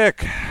got to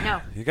pick.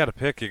 No. You got to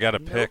pick.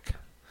 Pick.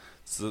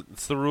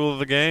 It's the rule of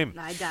the game.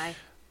 I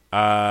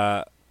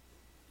die.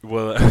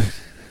 Well...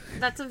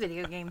 That's a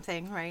video game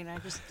thing, right?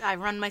 I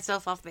run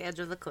myself off the edge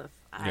of the cliff.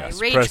 Yes, I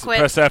rage quit.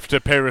 Press F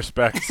to pay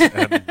respects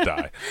and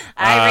die.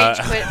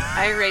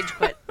 I rage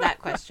quit that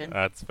question.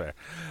 That's fair.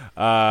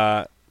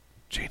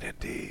 Gene and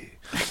Dee.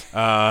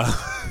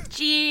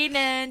 Gene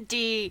and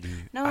Dee.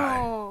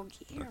 No.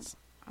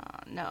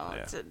 No.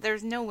 Yeah.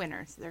 There's no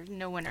winners. There's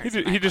no winners.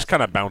 He just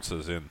kind of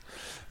bounces in.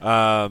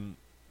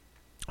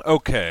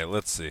 Okay,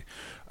 let's see.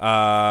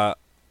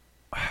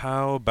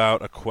 How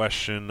about a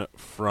question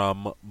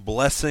from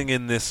Blessing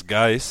in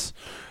Disguise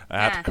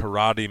at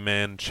Karate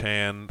Man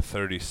Chan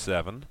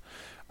 37?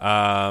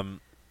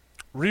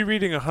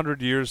 Rereading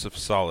 100 Years of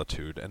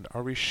Solitude, and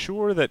are we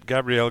sure that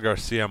Gabriel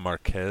Garcia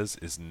Marquez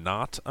is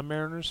not a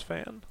Mariners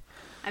fan?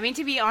 I mean,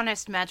 to be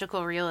honest,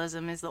 magical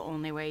realism is the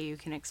only way you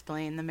can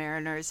explain the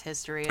Mariners'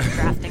 history of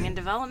drafting and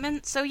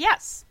development. So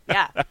yes,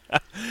 yeah.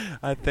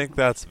 I think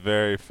that's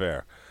very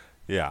fair.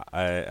 Yeah,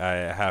 I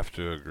have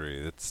to agree.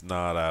 It's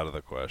not out of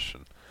the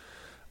question.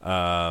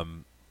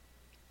 And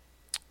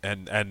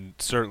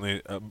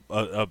certainly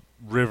a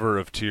river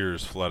of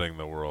tears flooding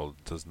the world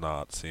does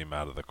not seem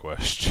out of the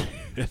question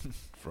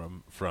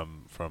from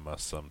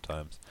us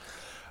sometimes.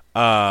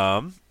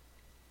 How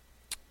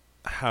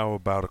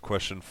about a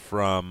question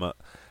from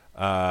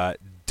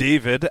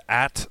David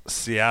at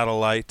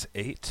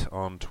Seattleite8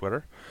 on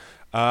Twitter?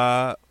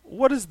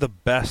 What is the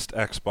best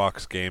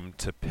Xbox game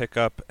to pick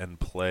up and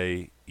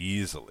play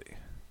easily?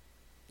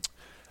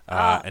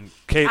 And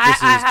Kate,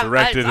 this is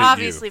directed at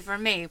obviously you. for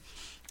me.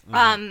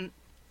 Mm-hmm.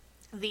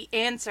 The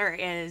answer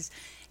is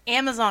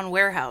Amazon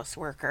Warehouse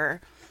Worker,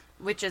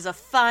 which is a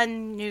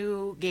fun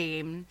new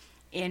game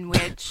in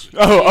which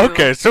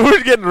Okay, so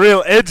we're getting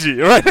real edgy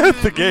right at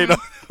the gate,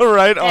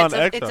 right on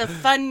Xbox. It's a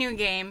fun new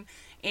game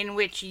in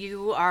which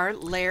you are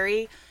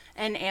Larry,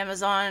 an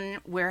Amazon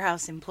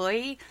warehouse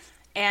employee,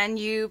 and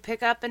you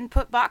pick up and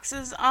put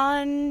boxes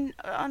on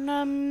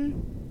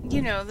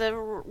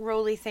the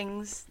rolly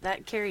things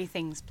that carry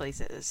things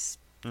places.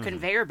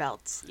 Conveyor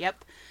belts.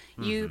 Yep.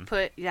 You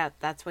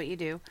that's what you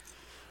do.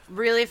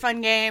 Really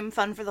fun game,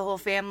 fun for the whole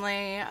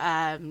family.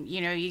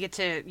 You get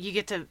to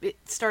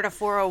start a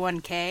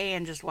 401k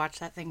and just watch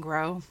that thing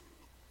grow.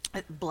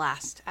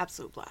 Blast,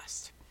 absolute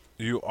blast.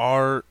 You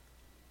are,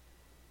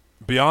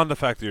 beyond the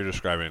fact that you're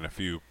describing a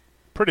few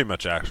pretty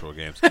much actual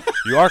games,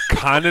 you are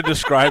kind of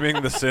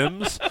describing The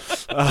Sims,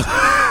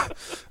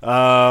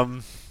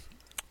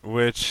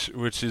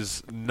 which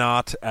is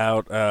not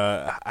out.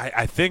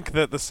 I think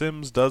that The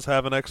Sims does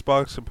have an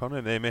Xbox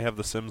component. They may have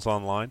The Sims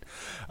Online.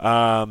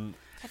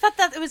 I thought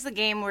that it was the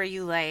game where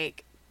you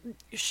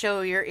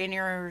show your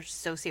inner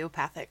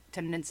sociopathic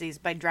tendencies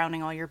by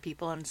drowning all your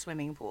people in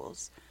swimming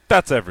pools.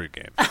 That's every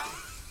game.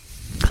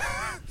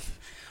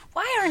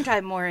 Why aren't I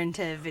more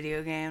into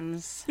video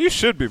games? You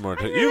should be more.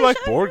 You like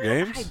board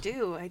games? I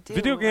do.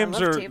 Video games I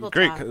love are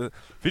tabletop. great.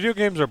 Video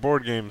games are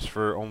board games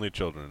for only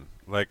children.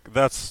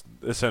 That's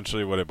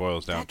essentially what it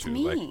boils down That's to.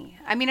 me.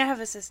 I mean, I have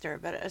a sister,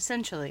 but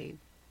essentially,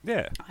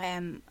 Yeah. I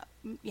am.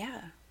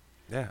 Yeah.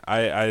 Yeah.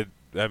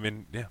 I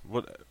mean, yeah.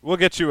 We'll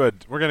get you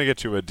we're gonna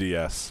get you a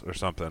DS or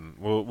something.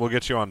 We'll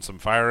get you on some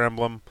Fire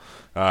Emblem.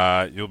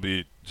 You'll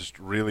be just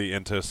really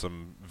into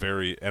some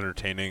very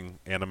entertaining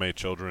anime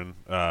children,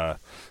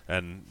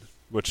 and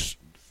which,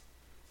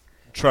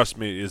 trust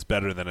me, is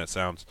better than it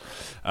sounds,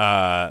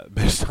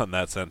 based on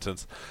that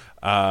sentence.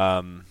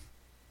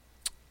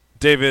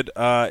 David,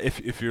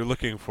 if you're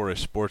looking for a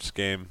sports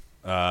game,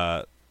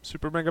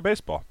 Super Mega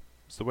Baseball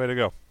is the way to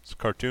go. It's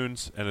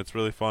cartoons and it's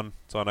really fun.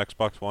 It's on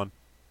Xbox One.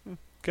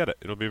 Get it.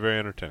 It'll be very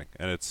entertaining,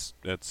 and it's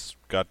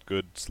got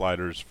good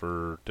sliders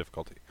for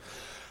difficulty.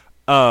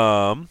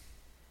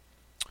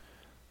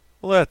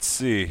 Let's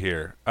see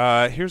here.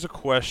 Here's a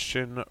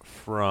question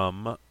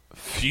from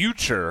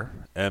Future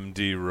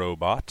MD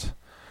Robot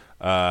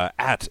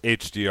at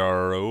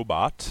HDR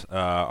Robot,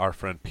 our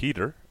friend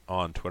Peter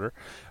on Twitter,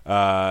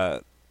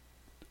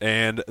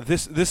 and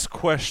this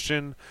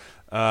question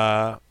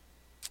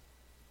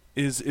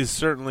is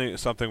certainly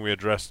something we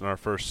addressed in our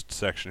first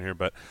section here,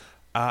 but.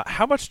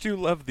 How much do you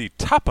love the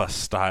tapas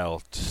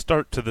style to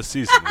start to the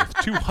season with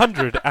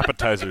 200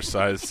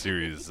 appetizer-sized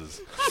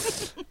series?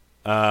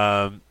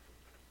 I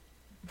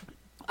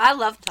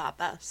love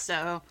tapas,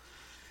 so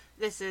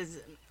this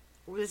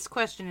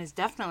question is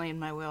definitely in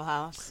my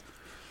wheelhouse.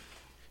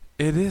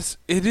 It is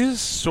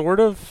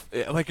sort of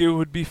like, it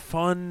would be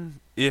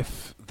fun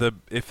if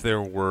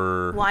there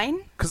were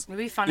wine. Cause it would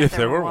be fun if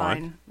there were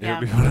wine. Yeah,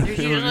 there's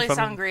usually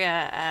sangria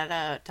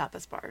at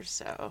tapas bars.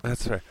 So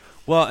that's right.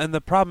 Well, and the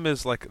problem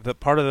is the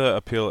part of the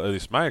appeal, at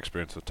least my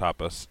experience with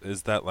tapas,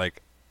 is that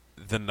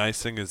the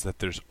nice thing is that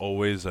there's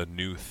always a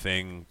new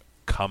thing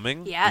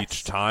coming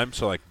each time.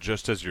 So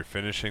just as you're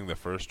finishing the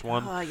first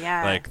one,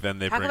 then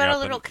they bring out a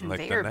little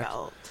conveyor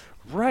belt.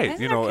 Right,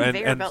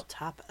 conveyor belt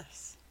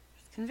tapas.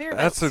 Conveyor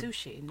belt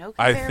sushi. No conveyor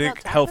I belt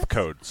think tapas? health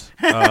codes.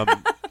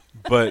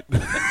 But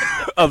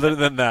other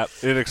than that,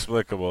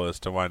 inexplicable as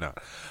to why not.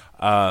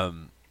 I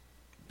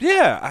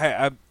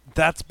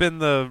that's been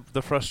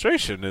the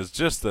frustration, is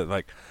just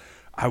that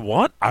I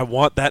want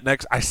that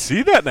next. I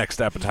see that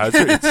next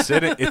appetizer.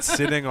 It's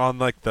sitting on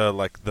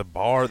the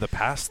bar, the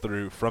pass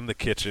through from the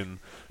kitchen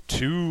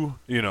to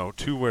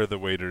where the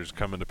waiter's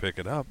coming to pick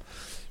it up.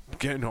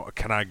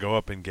 Can I go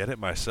up and get it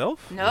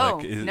myself? No,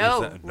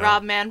 no.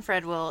 Rob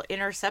Manfred will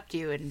intercept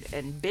you and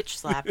bitch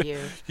slap you.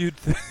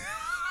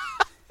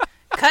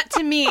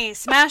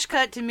 Smash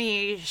cut to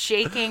me,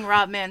 shaking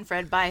Rob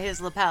Manfred by his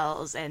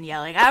lapels and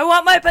yelling, "I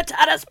want my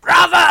patatas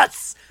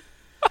bravas!"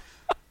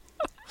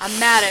 I'm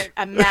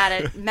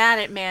mad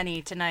at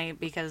Manny tonight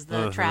because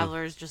the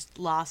Travelers just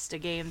lost a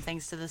game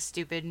thanks to the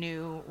stupid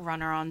new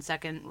runner on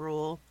second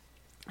rule.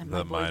 And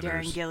my boy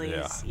Darren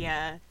Gillies,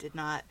 did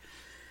not.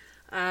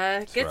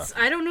 I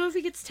don't know if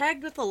he gets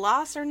tagged with a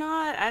loss or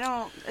not.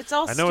 It's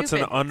all stupid. I know it's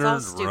an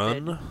unearned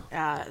run.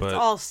 It's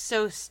all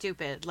so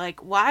stupid.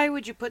 Why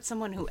would you put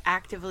someone who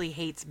actively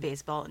hates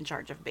baseball in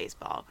charge of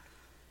baseball?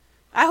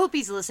 I hope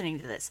he's listening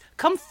to this.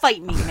 Come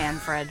fight me,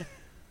 Manfred.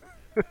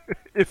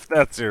 If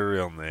that's your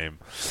real name.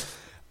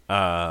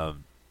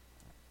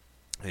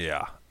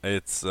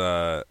 It's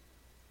a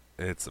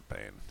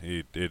pain.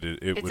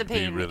 It would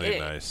be really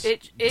nice to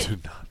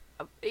not.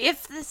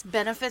 If this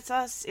benefits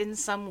us in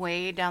some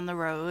way down the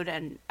road,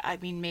 and I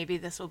mean, maybe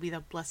this will be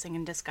the blessing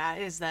in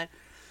disguise that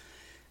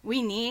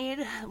we need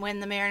when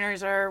the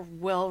Mariners are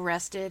well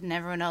rested and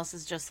everyone else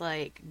is just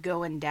like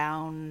going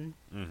down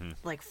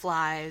like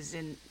flies,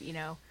 and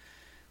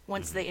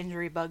once the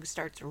injury bug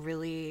starts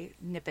really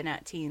nipping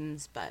at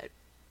teams. But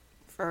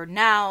for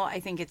now, I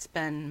think it's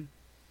been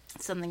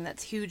something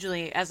that's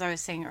hugely, as I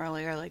was saying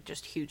earlier, like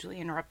just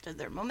hugely interrupted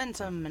their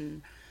momentum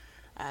and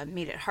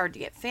made it hard to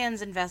get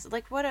fans invested.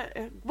 Like, what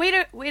a way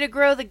to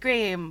grow the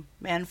game,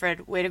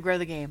 Manfred. Way to grow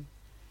the game.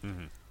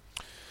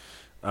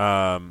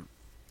 I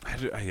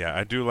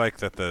do like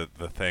that the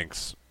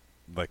thanks,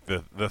 like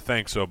the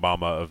thanks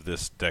Obama of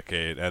this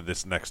decade and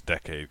this next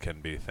decade can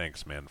be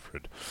thanks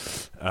Manfred.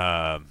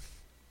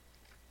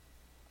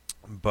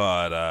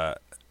 But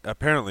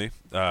apparently,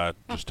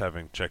 just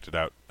having checked it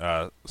out,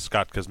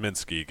 Scott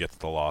Kuzminski gets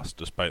the loss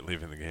despite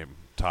leaving the game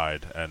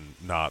tied and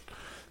not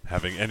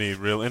having any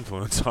real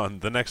influence on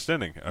the next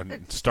inning,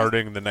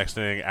 starting the next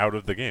inning out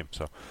of the game.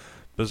 So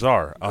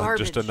bizarre.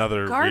 Just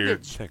another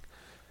weird thing.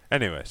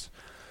 Anyways,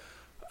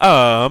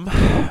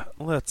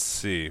 let's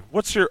see.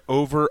 What's your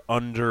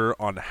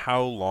over/under on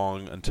how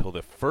long until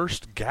the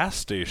first gas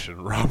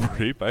station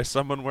robbery by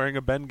someone wearing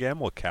a Ben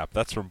Gamel cap?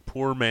 That's from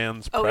Poor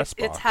Man's Press Box.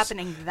 It's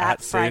happening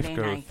that Friday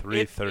Safeco night.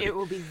 3:30. It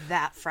will be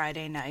that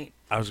Friday night.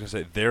 I was going to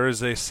say, there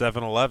is a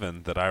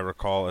 7-Eleven that I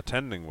recall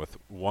attending with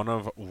one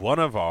of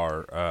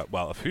our,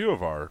 a few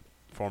of our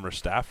former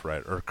staff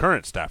or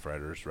current staff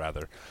writers,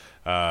 rather,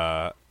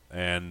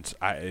 and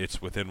it's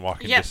within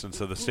walking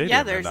distance of the stadium.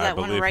 Yeah, there's and that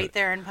one right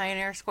there in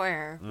Pioneer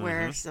Square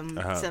where some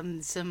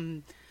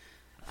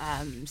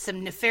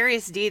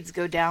nefarious deeds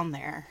go down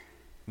there.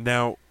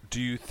 Now, do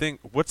you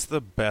think, what's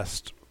the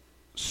best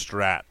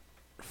strat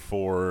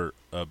for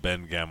a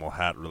Ben Gamel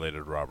hat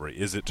related robbery?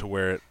 Is it to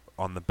wear it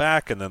on the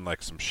back and then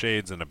like some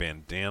shades and a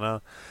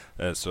bandana,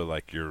 so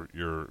like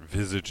your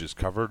visage is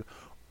covered,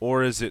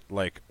 or is it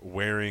like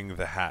wearing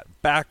the hat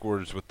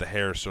backwards with the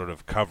hair sort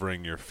of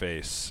covering your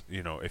face?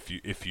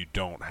 If you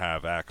don't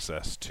have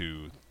access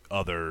to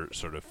other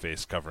sort of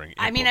face covering.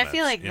 I mean, I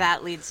feel like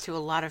that leads to a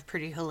lot of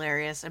pretty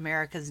hilarious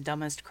America's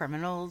Dumbest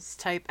Criminals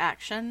type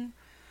action.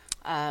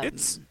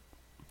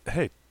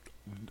 Hey,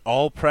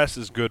 all press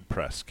is good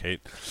press,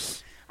 Kate.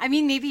 I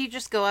mean, maybe you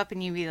just go up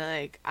and you be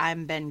like,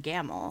 "I'm Ben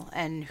Gamel,"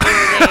 and who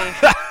are they?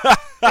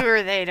 Who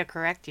are they to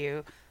correct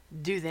you?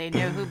 Do they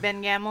know who Ben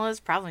Gamel is?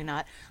 Probably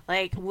not.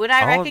 Like, would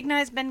I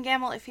recognize Ben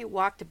Gamel if he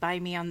walked by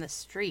me on the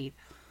street?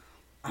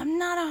 I'm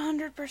not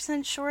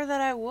 100% sure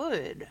that I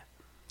would.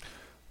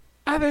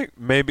 I think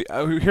maybe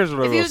here's what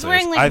I will say. If he was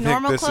wearing like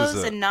normal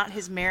clothes and not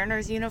his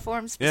Mariners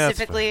uniform,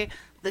 specifically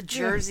the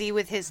jersey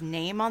with his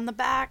name on the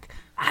back,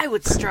 I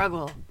would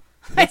struggle.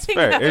 That's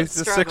fair. He's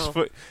a 6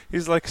 foot.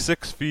 He's like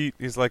 6 feet.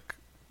 He's like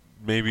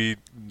maybe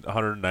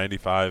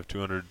 195,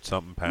 200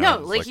 something pounds. No,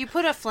 like you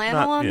put a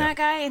flannel on that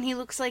guy, and he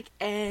looks like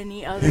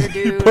any other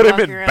dude. You put him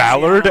in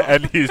Ballard,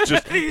 and he's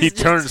just he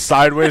turns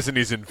sideways, and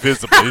he's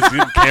invisible. He's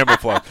in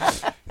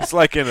camouflage. It's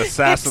like in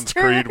Assassin's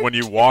Creed when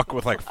you walk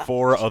with like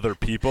 4 other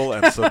people,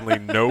 and suddenly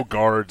no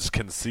guards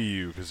can see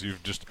you because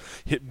you've just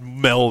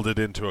melded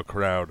into a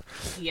crowd.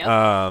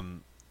 Yep.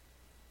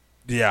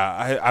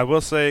 Yeah, I will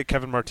say,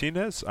 Kevin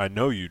Martinez, I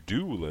know you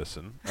do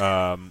listen,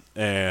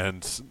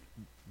 and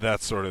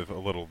that's sort of a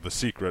little the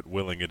secret,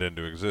 willing it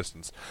into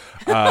existence.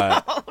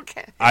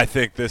 Okay. I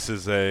think this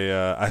is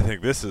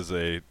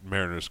a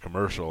Mariners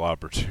commercial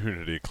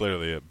opportunity.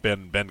 Clearly,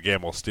 Ben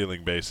Gamel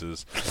stealing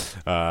bases,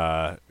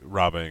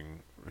 robbing.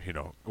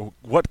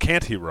 What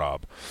can't he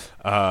rob?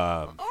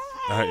 I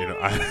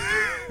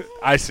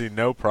see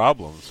no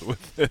problems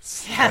with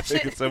this. Yeah, I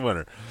think it's a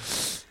winner.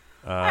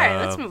 All right,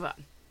 let's move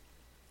on.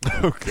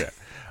 Okay.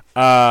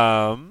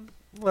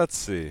 Let's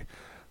see.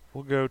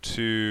 We'll go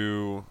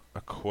to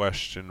a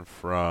question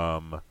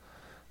from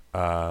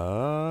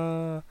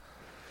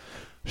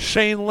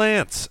Shane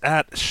Lance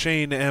at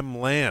Shane M.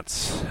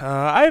 Lance.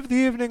 I have the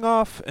evening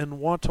off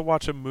and want to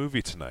watch a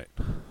movie tonight.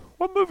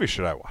 What movie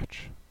should I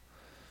watch?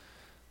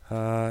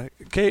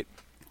 Kate,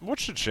 what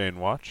should Shane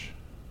watch?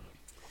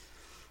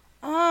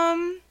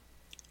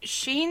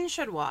 Shane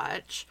should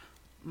watch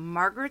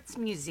Margaret's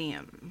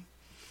Museum.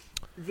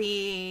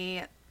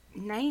 The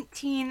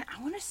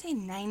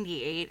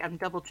 98, I'm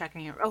double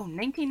checking it.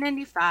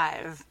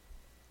 1995.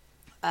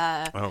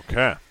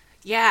 Okay.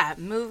 Yeah,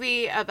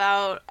 movie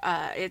about,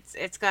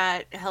 it's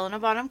got Helena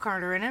Bonham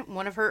Carter in it,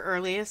 one of her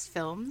earliest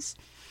films.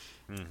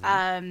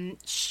 Mm-hmm.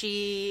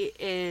 She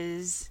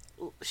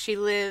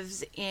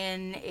lives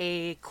in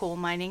a coal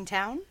mining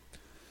town.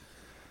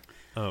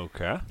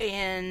 Okay.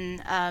 In,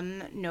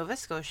 Nova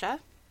Scotia.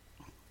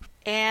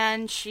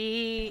 And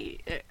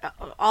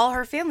all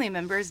her family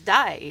members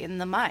die in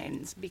the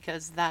mines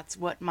because that's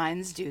what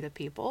mines do to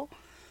people.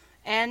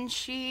 And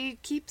she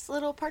keeps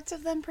little parts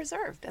of them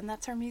preserved, and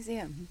that's her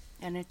museum.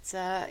 And it's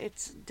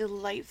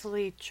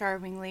delightfully,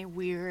 charmingly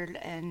weird.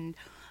 And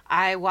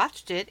I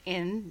watched it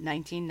in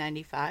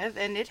 1995,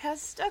 and it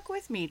has stuck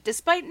with me,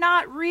 despite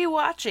not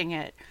rewatching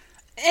it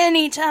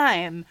any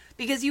time,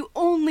 because you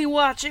only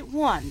watch it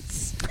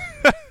once.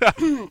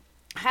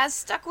 Has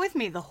stuck with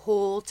me the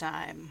whole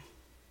time.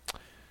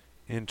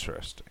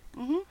 Interesting.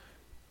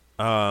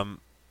 Mm-hmm.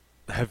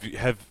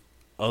 Have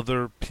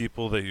other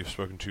people that you've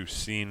spoken to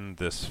seen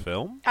this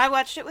film? I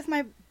watched it with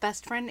my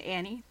best friend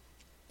Annie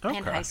in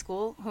Okay. high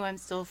school, who I'm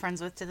still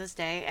friends with to this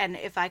day. And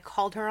if I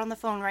called her on the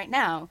phone right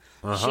now,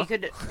 she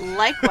could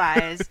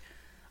likewise,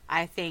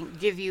 I think,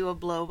 give you a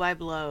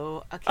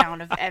blow-by-blow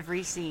account of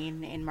every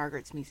scene in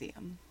Margaret's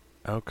Museum.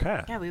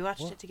 Okay. Yeah, we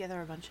watched it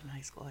together a bunch in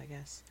high school, I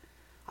guess.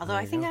 Although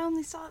I think I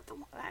only saw it the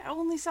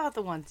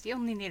once. You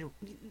only need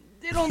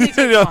it only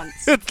takes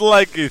once. It's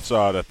like you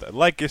saw it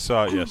like you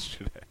saw it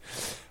yesterday.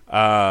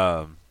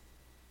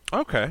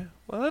 Okay.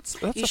 Well,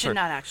 that's You a should fair-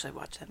 not actually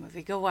watch that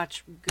movie. Go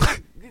watch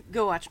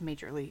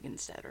Major League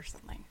instead or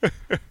something.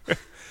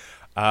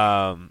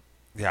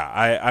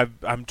 Yeah,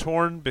 I'm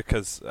torn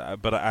because,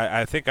 but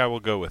I think I will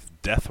go with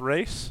Death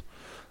Race,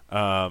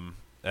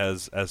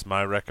 as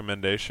my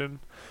recommendation.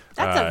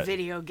 That's a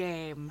video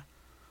game.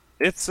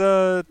 It's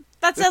a.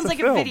 That sounds a like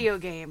film. a video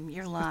game.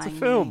 You're lying. It's a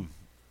film.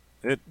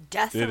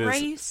 Death it is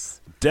Race?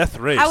 Death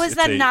Race. How is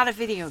It's that not a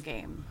video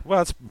game?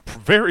 Well, it's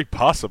very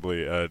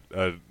possibly a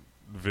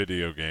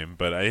video game,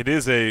 but it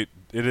is a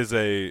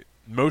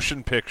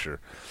motion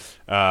picture.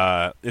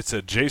 It's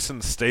a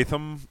Jason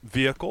Statham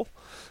vehicle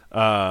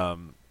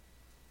from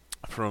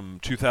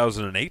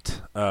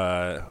 2008,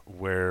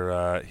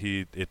 where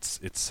it's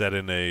set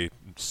in a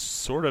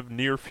sort of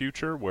near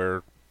future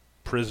where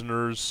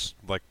prisoners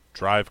like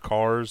drive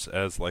cars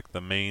as like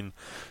the main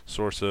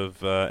source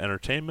of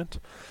entertainment.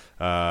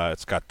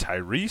 It's got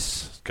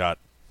Tyrese, it's got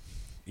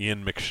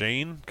Ian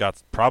McShane,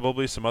 got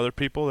probably some other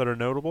people that are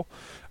notable,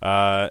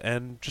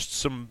 and just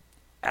some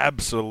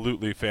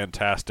absolutely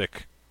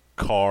fantastic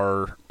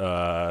car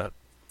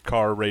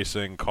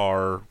racing,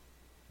 car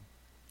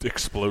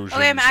explosions,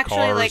 Okay, I'm actually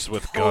cars like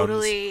with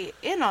totally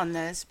in on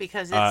this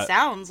because it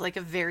sounds like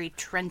a very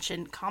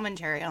trenchant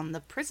commentary on the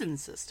prison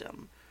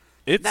system.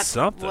 It's That's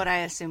something. what I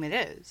assume it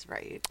is,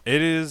 right?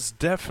 It is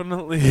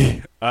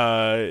definitely.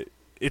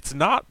 It's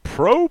not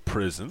pro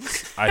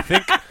prisons. I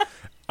think.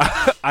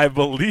 I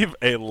believe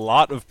a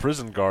lot of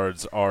prison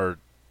guards are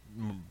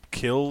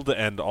killed,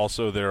 and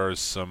also there is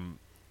some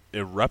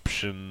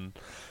eruption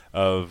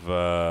of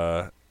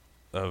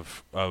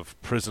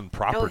prison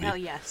property. Oh hell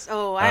yes!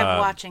 Oh, I'm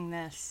watching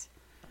this.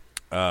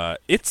 I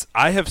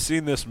have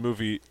seen this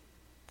movie,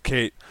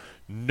 Kate.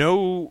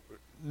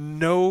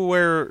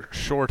 Nowhere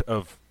short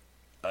of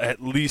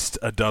at least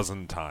a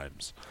dozen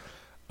times.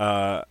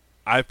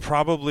 I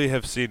probably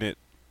have seen it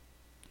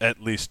at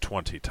least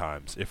 20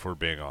 times, if we're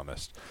being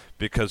honest.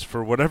 Because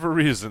for whatever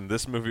reason,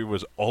 this movie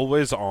was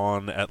always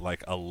on at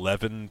like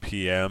 11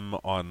 p.m.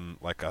 on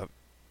like a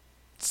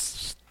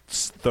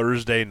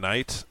Thursday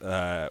night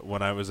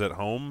when I was at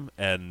home,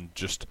 and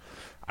just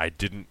I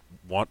didn't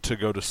want to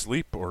go to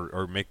sleep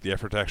or make the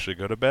effort to actually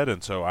go to bed,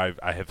 and so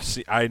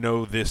I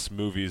know this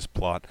movie's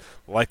plot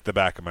like the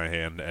back of my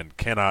hand and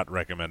cannot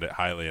recommend it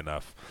highly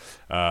enough.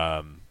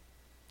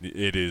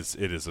 It is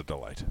a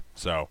delight.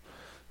 So,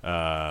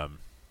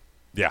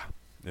 yeah,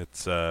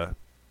 it's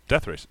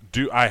Death Race.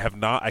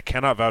 I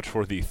cannot vouch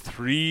for the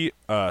 3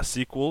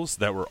 sequels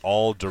that were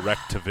all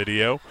direct to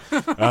video.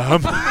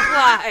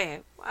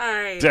 Why?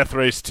 Death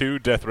Race 2,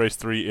 Death Race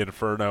 3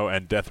 Inferno,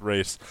 and Death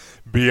Race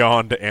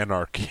Beyond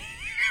Anarchy.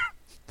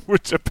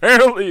 Which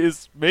apparently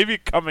is maybe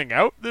coming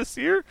out this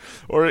year,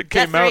 or it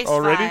came Death out Race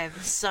already.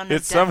 5, Son of It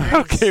Death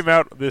somehow Race. came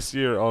out this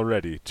year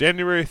already,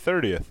 January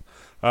 30th.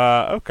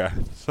 Okay,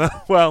 so,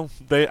 well,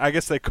 I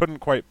guess they couldn't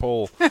quite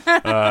pull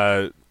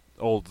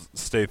old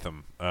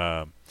Statham,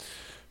 but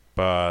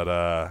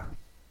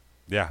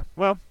yeah.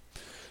 Well,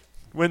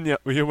 when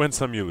you win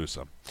some, you lose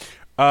some.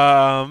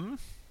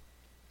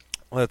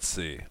 Let's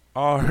see.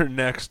 Our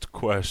next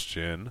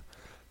question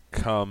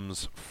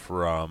comes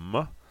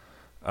from.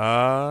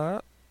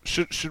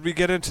 Should we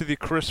get into the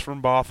Chris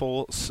from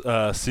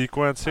Bothell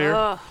sequence here?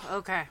 Oh,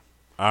 okay.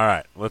 All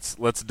right,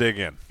 let's dig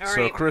in. All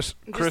so right. Chris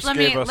Just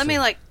gave us. let me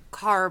like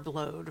carb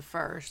load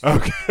first.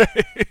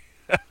 Okay.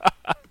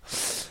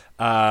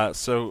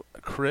 So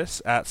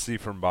Chris at C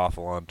from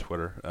Bothell on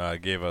Twitter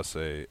gave us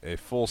a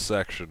full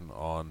section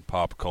on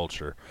pop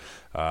culture.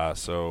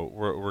 So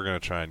we're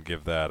gonna try and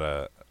give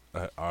that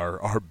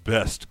our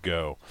best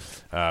go.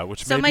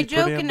 Which So may my be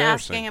pretty joke in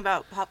embarrassing. asking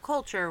about pop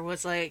culture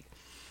was like,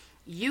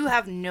 you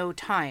have no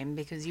time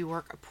because you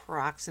work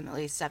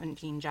approximately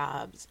 17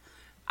 jobs.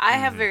 I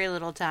have very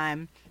little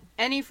time.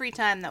 Any free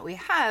time that we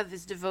have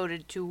is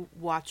devoted to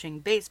watching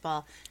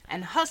baseball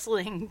and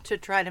hustling to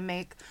try to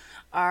make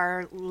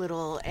our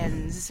little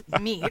ends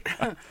meet.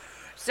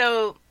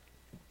 So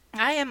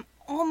I am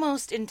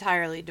almost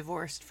entirely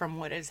divorced from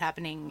what is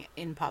happening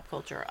in pop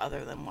culture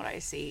other than what I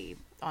see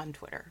on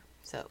Twitter.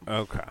 So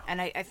Okay.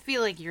 And I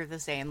feel like you're the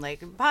same.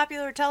 Like,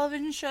 popular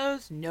television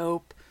shows?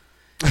 Nope.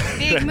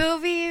 Big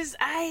movies?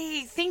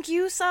 I think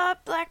you saw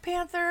Black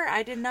Panther.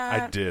 I did not.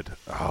 I did.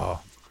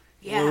 Oh,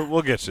 Yeah.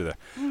 We'll get you there.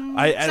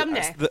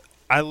 Someday.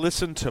 I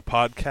listen to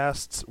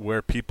podcasts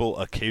where people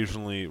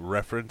occasionally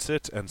reference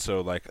it, and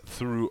so like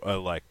through a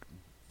like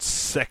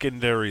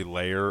secondary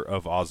layer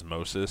of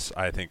osmosis,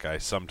 I think I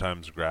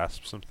sometimes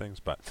grasp some things.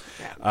 But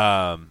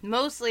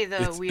Mostly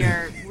though,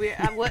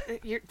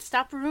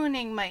 stop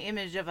ruining my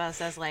image of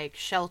us as like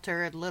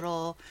sheltered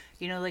little,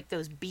 like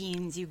those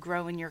beans you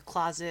grow in your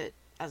closet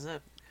as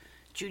a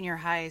junior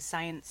high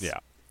science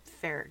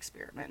fair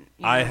experiment.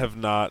 I have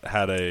not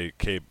had I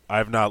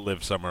have not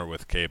lived somewhere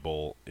with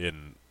cable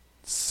in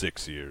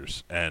 6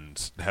 years,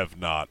 and have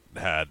not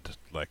had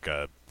like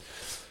a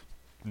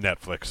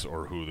Netflix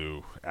or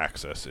Hulu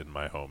access in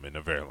my home in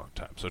a very long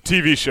time. So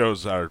TV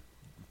shows are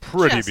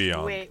pretty Just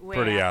beyond, way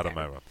pretty out out of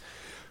there. my realm.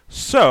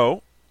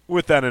 So,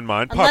 with that in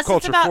mind, Unless pop culture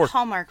it's about for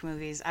Hallmark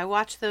movies. I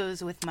watch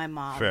those with my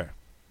mom. fair.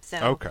 So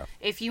Okay.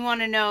 if you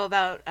want to know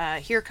about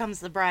Here Comes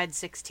the Bride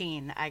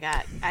 16, I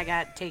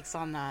got takes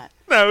on that.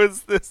 Now,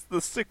 is this the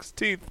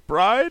 16th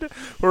Bride,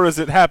 or is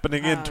it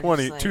happening in just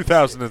like-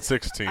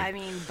 2016? I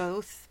mean,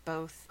 both,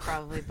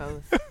 probably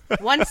both.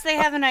 Once they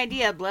have an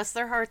idea, bless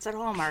their hearts at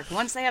Hallmark.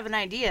 Once they have an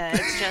idea,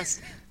 it's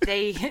just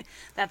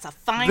that's a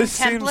fine This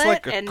seems template,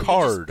 like a and you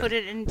card. just put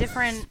it in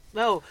different.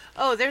 Oh,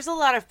 there's a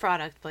lot of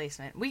product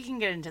placement. We can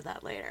get into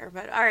that later.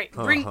 But all right,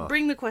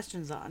 bring the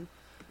questions on.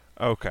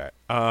 Okay.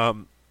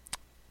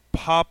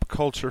 Pop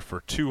culture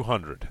for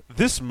 200.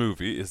 This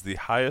movie is the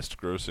highest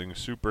grossing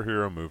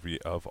superhero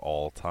movie of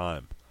all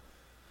time.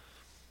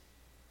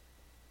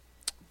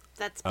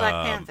 That's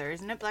Black Panther,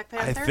 isn't it? Black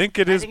Panther. I think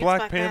it is it's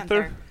Black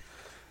Panther.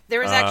 There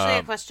was actually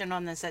a question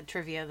on this at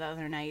trivia the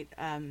other night.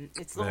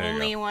 It's the There you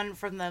only go. one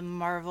from the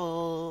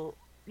Marvel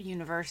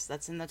universe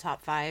that's in the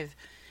top 5.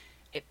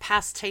 It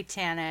passed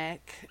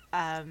Titanic.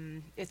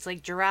 It's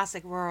like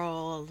Jurassic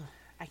World.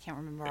 I can't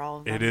remember all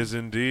of them. It is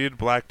indeed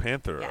Black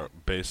Panther, Yeah.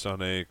 based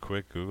on a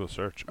quick Google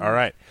search. All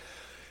right.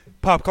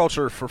 Pop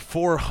culture for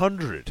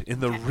 400.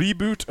 In the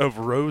reboot of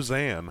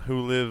Roseanne, who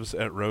lives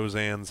at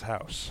Roseanne's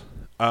house.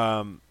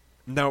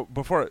 Now,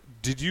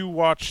 did you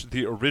watch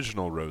the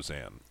original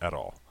Roseanne at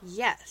all?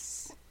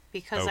 Yes,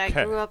 because Okay.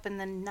 I grew up in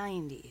the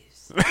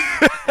 90s.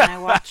 And I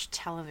watched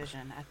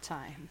television at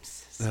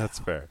times. So. That's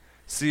fair.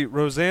 See,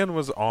 Roseanne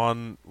was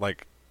on,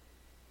 like,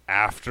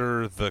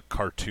 after the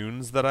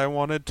cartoons that I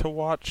wanted to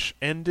watch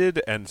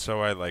ended, and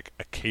so I, like,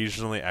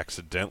 occasionally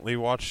accidentally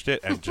watched it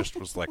and just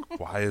was like,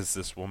 why is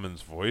this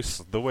woman's voice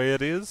the way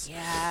it is?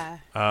 Yeah.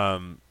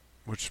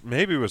 Which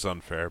maybe was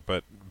unfair,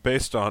 but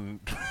based on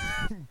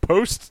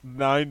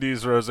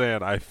post-90s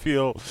Roseanne, I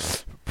feel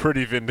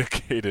pretty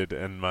vindicated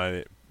in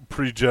my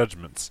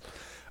prejudgments.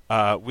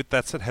 With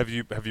that said, have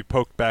you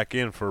poked back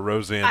in for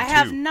Roseanne 2? I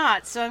have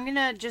not, so I'm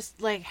gonna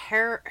just like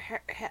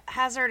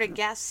hazard a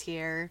guess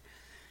here.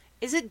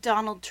 Is it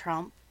Donald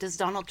Trump? Does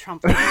Donald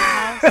Trump live in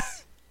the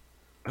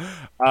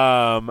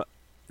house?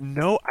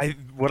 No.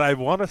 What I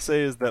want to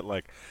say is that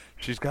like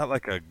she's got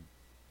like a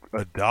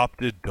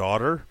adopted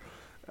daughter,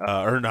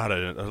 or not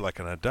like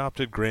an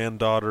adopted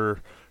granddaughter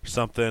or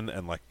something,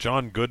 and like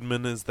John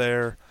Goodman is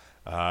there.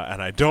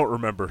 And I don't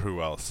remember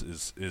who else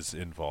is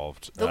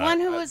involved. The one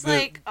who was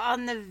like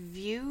on The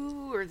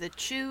View or The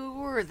Chew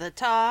or The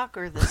Talk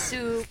or The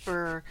Soup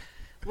or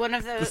one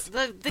of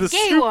the the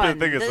gay Soup, one. I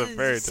think, is a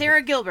very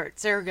Sarah Gilbert.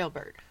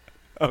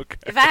 Okay.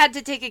 If I had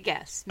to take a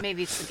guess,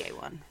 maybe it's the gay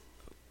one.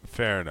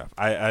 Fair enough.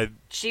 I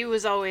She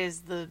was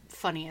always the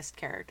funniest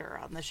character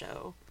on the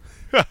show.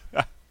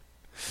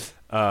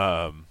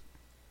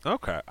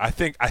 Okay. I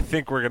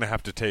think we're gonna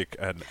have to take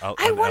an I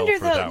L wonder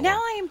for though. that Now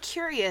one. I am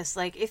curious,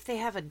 like if they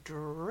have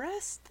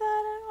addressed that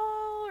at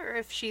all, or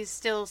if she's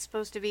still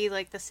supposed to be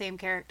like the same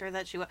character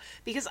that she was.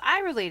 Because I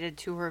related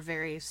to her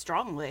very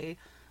strongly,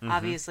 Mm-hmm.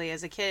 obviously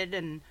as a kid,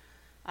 and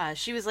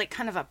she was like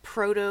kind of a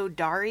proto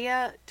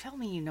Daria. Tell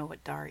me, you know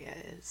what Daria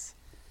is?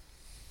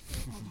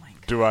 Oh my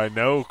god. Do I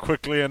know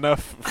quickly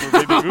enough for me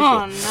to Google?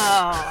 Oh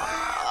no.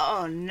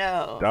 Oh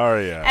no.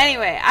 Daria.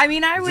 Anyway, I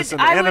mean, Is this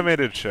an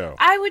animated show?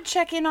 I would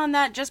check in on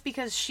that just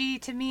because she,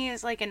 to me,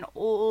 is like an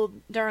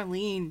old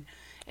Darlene.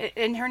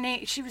 In her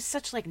name, she was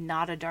such like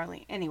not a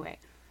Darlene. Anyway,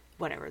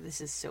 whatever. This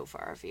is so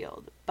far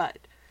afield, but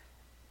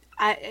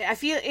I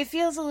feel it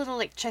feels a little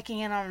like checking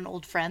in on an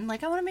old friend.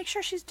 Like I want to make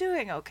sure she's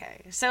doing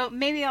okay. So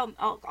maybe I'll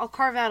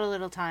carve out a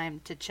little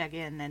time to check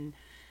in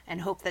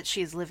and hope that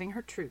she's living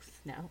her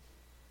truth now.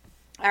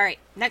 All right,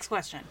 next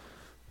question.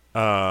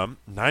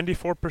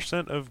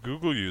 94% of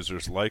Google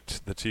users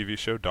liked the TV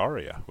show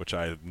Daria, which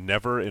I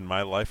never in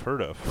my life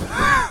heard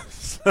of.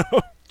 So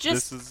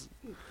Just this is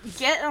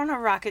get on a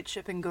rocket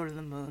ship and go to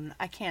the moon.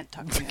 I can't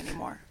talk to you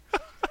anymore.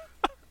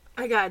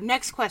 I got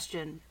next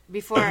question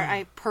before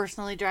I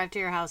personally drive to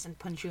your house and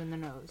punch you in the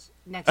nose.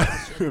 Next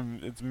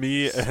question. it's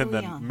me and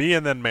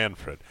young. then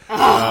Manfred.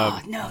 Oh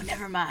no,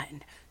 never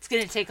mind. It's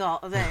gonna take all.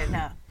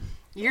 No,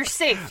 you're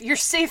safe. You're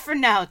safe for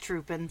now,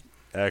 Troopin.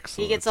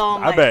 Excellent. He gets all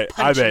my I bet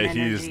punching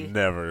he's energy.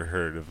 never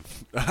heard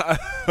of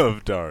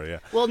of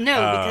Daria. Well, no,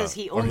 because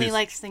he or only he's-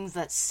 likes things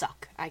that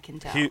suck. I can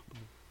tell.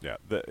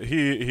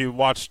 He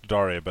watched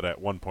Daria, but at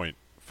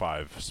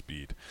 1.5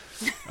 speed.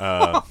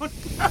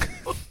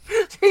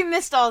 He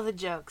missed all the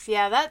jokes.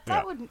 Yeah, that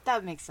Yeah. would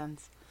make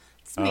sense.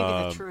 It's maybe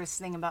the truest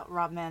thing about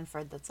Rob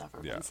Manfred that's ever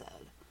been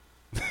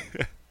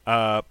said.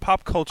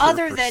 Pop culture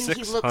Other for than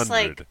 600. he looks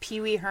like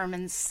Pee Wee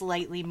Herman's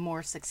slightly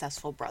more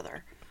successful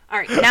brother. All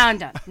right, now I'm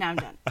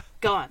done.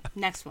 Go on.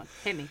 Next one.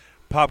 Hit me.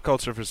 Pop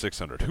culture for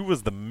 600. Who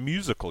was the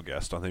musical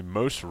guest on the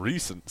most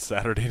recent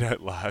Saturday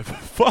Night Live?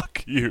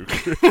 Fuck you,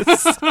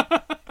 Chris.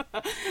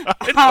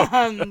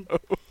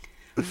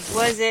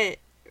 Was it?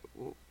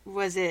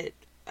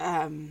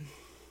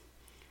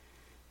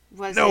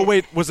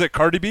 Wait. Was it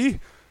Cardi B?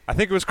 I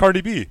think it was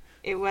Cardi B.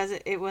 It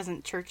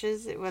wasn't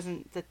Churches. It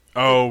wasn't the.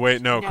 Oh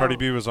wait, no. No. Cardi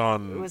B was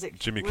on Was it-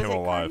 Jimmy was it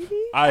Kimmel Cardi Live.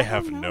 B? I I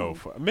have don't no.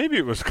 know. Maybe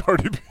it was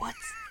Cardi B.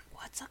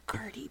 What's a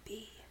Cardi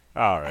B?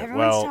 All right.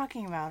 Everyone's well,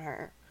 talking about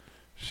her.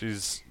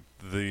 she's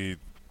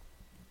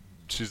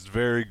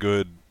very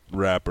good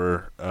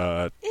rapper.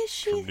 Is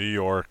she? From New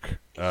York.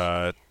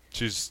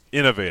 She's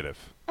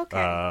innovative.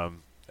 Okay.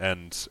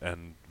 And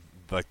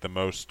like the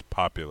most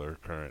popular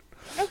current.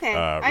 Okay.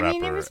 rapper. I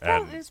mean, it was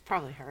and,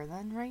 probably her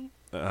then, right?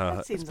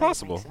 That seems it's like it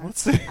possible. makes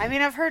sense. Let's see. I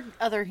mean, I've heard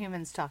other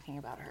humans talking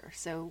about her,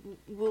 so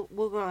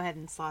we'll go ahead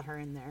and slot her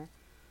in there.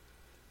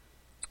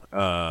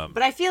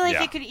 But I feel like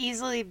yeah. it could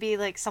easily be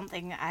like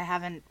something I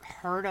haven't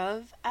heard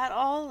of at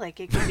all. Like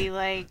it could be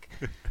like,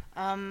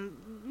 Hell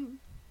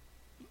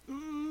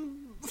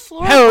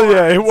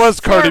yeah, it was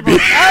Cardi B. Oh,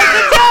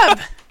 good job.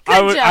 Good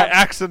I job.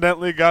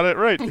 accidentally got it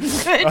right. Good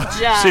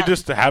job. She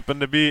just happened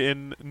to be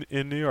in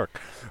New York.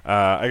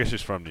 I guess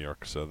she's from New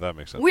York, so that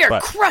makes sense. We are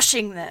But-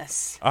 crushing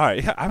this. all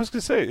right, yeah, I was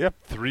gonna say, yep,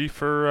 3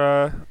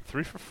 for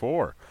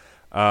 4.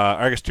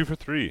 I guess 2 for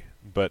 3,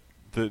 but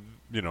the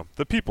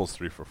people's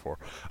 3 for 4.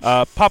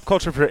 Pop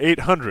culture for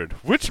 800.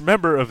 Which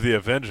member of the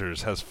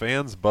Avengers has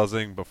fans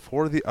buzzing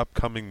before the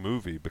upcoming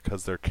movie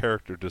because their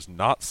character does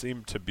not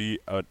seem to be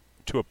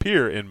to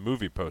appear in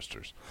movie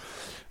posters?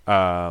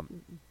 Buzzsaw.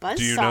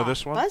 Do you know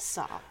this one?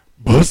 Buzzsaw.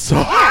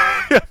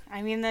 Buzzsaw.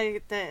 I mean,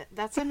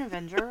 that's an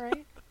Avenger,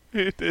 right?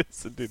 It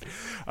is indeed.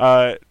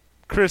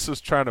 Chris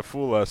was trying to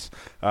fool us.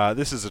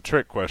 This is a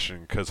trick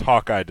question because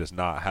Hawkeye does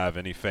not have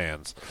any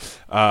fans.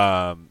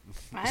 I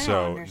so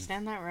don't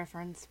understand that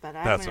reference, but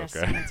I'm That's going to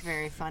okay. assume it's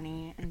very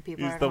funny and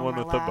people He's are the one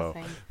with the bow.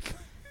 laughing.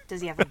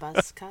 Does he have a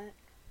buzz cut?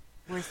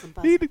 Where's the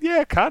buzz?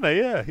 yeah, kinda.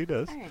 Yeah, he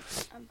does. All right,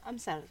 I'm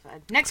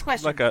satisfied. Next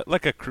question.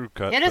 Like a crew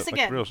cut. Hit us but,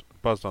 like, again. real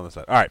buzzed on the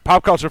side. All right,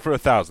 pop culture for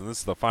 1,000. This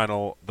is the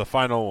final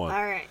one.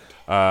 All right.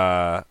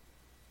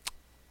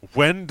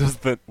 When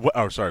the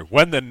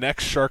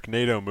next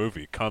Sharknado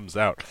movie comes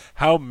out,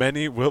 how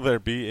many will there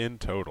be in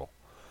total?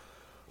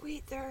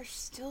 Wait, there are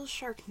still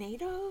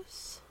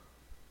Sharknadoes?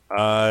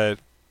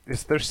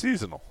 They're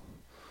seasonal.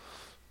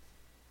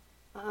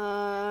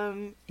 Not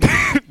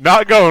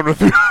going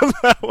with you on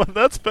that one.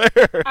 That's fair.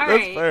 That's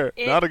right, fair.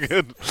 Not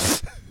again.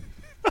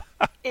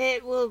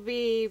 It will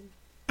be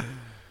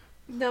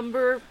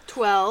number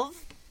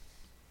 12.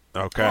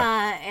 Okay.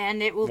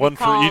 And it will One be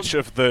called... for each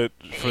of the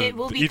it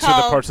will be each of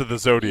called- the parts of the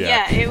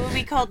zodiac. Yeah, it will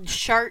be called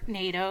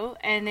Sharknado,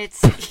 and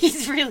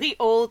he's really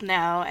old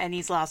now, and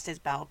he's lost his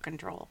bowel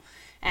control,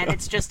 and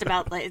it's just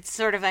about it's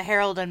sort of a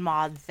Harold and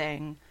Maude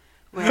thing,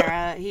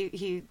 where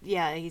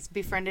he's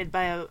befriended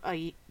by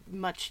a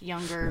much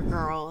younger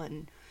girl,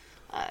 and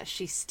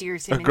she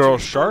steers him. A into girl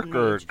his shark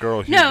golden or a age.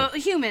 girl human? No,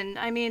 human.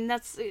 I mean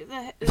that's.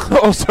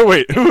 Oh, so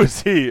wait, who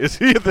is he? Is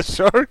he the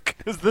shark?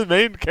 Is the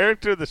main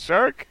character the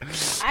shark?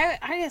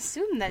 I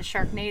assume that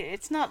Sharknado.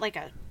 It's not like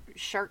a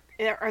shark.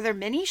 Are there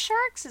many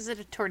sharks? Is it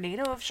a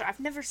tornado of sharks? I've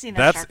never seen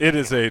a shark. It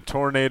is a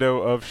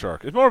tornado of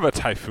shark. It's more of a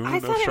typhoon I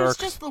of thought sharks. it was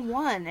just the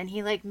one, and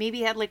he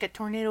maybe had a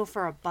tornado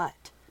for a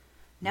butt.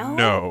 No,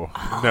 No.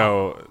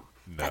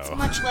 That's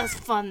much less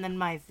fun than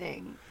my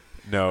thing.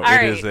 No,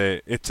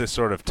 All it's a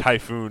sort of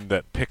typhoon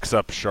that picks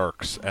up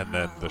sharks, and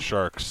then the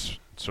sharks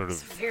sort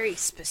It's a of. very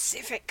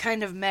specific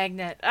kind of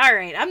magnet. All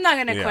right, I'm not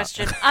going to Yeah.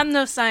 question. I'm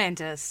no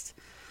scientist.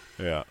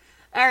 Yeah.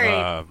 All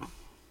right.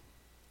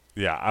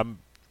 Yeah,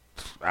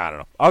 I don't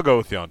know. I'll go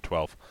with you on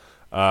 12.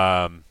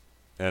 And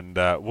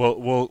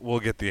we'll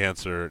get the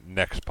answer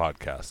next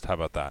podcast. How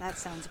about that? That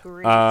sounds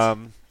great. I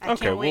I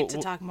can't wait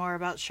to talk more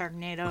about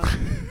Sharknado.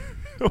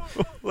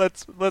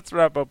 let's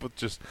wrap up with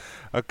just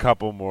a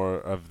couple more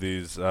of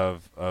these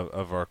of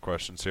our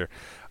questions here.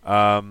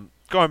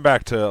 Going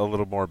back to a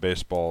little more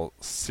baseball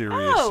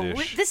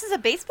serious-ish. This is a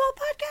baseball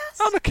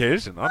podcast? On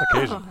occasion.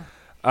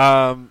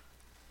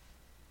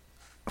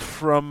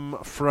 From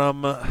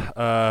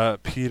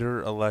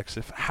Peter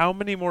Alexif, how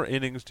many more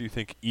innings do you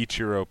think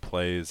Ichiro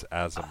plays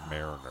as a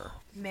Mariner?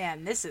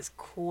 Man, this is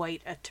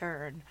quite a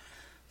turn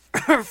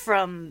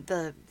from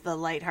the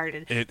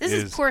lighthearted. This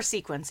is poor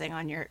sequencing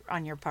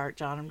on your part,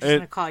 John. I'm just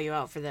going to call you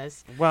out for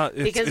this. Well,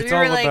 because we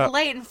were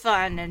light and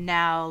fun, and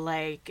now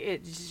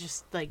it's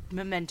just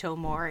memento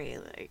mori.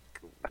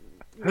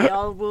 We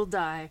all will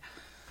die.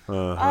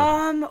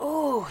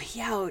 Oh,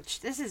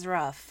 youch. This is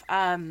rough.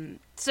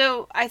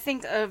 So I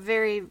think a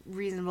very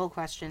reasonable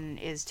question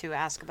is to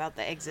ask about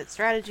the exit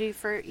strategy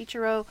for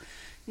Ichiro,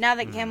 now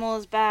that Gamble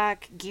is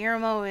back,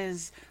 Guillermo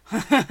is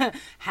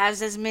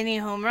has as many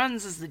home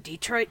runs as the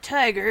Detroit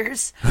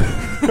Tigers.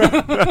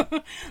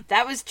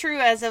 That was true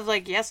as of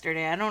like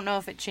yesterday. I don't know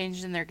if it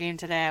changed in their game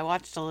today. I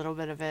watched a little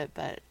bit of it,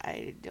 but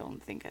I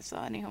don't think I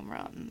saw any home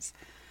runs.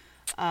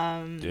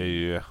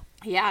 Yeah.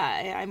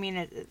 Yeah, I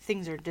mean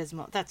things are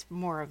dismal. That's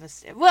more of a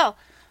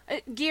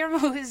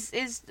Guillermo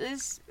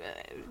is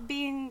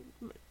being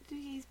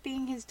he's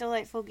being his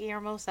delightful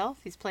Guillermo self.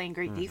 He's playing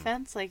great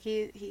defense. Like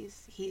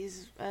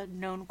he's a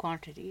known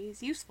quantity.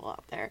 He's useful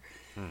out there.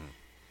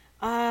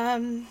 I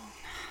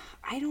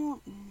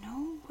don't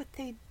know what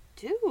they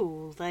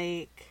do.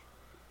 Like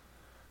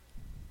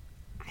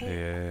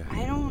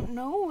I don't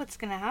know what's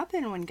gonna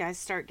happen when guys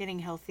start getting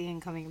healthy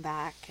and coming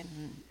back,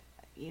 and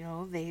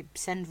they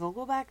send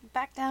Vogel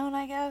back down,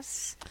 I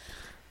guess.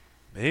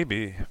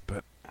 Maybe,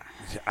 but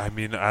I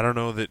mean, I don't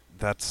know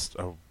that's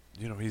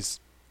he's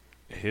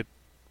hit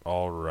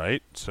all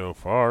right so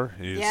far.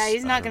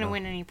 He's not going to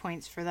win any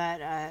points for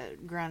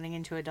that grounding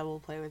into a double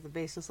play with the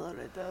bases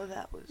loaded, though.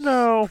 That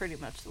was pretty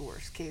much the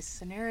worst case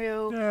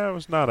scenario. Yeah, it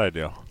was not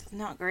ideal.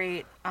 Not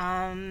great.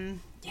 I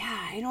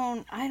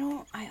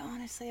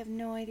honestly have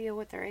no idea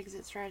what their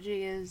exit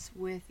strategy is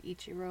with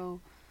Ichiro.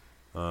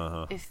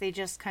 If they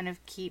just kind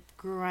of keep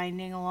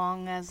grinding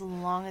along as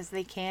long as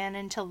they can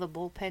until the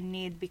bullpen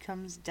need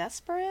becomes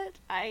desperate.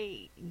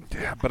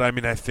 Yeah, but I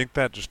mean, I think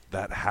that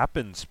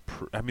happens.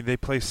 They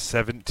play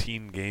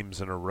 17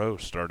 games in a row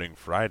starting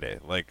Friday.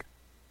 Like,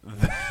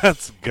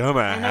 that's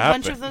gonna happen. And a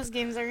bunch of those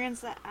games are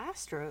against the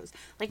Astros.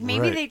 Like,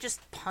 maybe they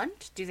just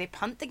punt. Do they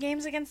punt the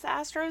games against the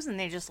Astros and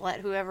they just let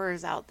whoever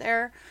is out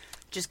there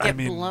just get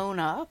blown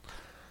up?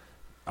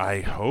 I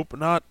hope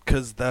not,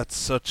 because that's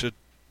such a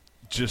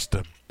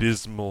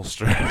abysmal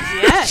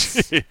strategy.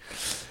 Yes.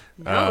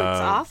 No,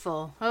 it's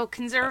awful. Oh,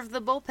 conserve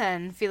the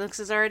bullpen. Felix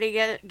has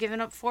already given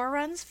up 4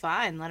 runs.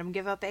 Fine, let him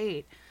give up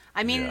 8.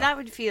 I mean,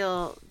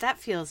 that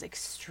feels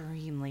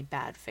extremely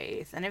bad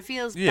faith, and it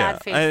feels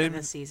bad faith for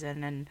the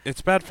season, and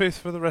it's bad faith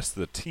for the rest of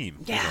the team.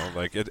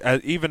 Yeah,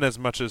 even as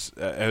much as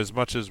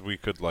we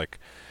could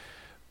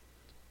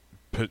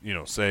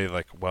say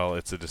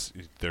well,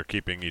 they're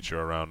keeping Ichiro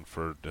around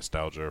for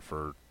nostalgia,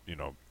 for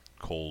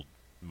cold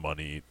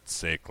money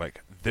sake.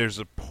 Like, there's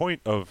a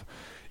point of,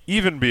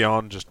 even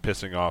beyond just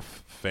pissing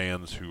off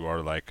fans who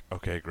are like,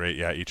 okay, great,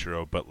 yeah,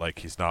 Ichiro, but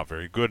he's not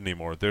very good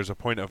anymore. There's a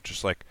point of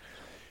just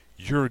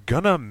you're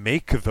gonna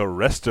make the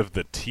rest of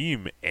the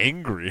team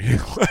angry.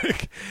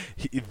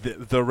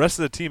 The rest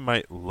of the team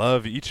might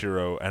love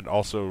Ichiro and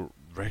also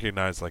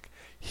recognize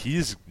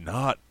he's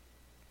not,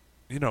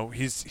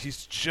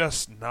 he's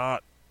just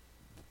not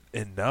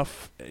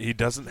enough. He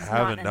doesn't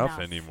have enough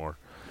anymore.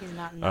 He's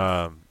not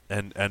enough.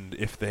 And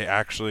if they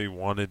actually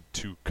wanted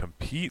to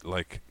compete,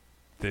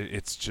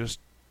 it's just,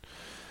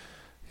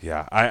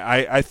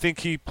 I think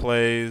he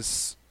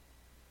plays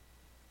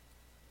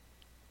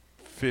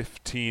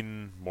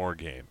 15 more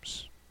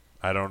games.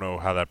 I don't know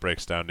how that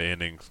breaks down to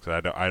innings,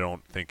 because I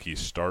don't think he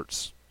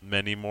starts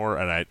many more,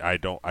 and I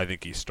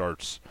think he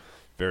starts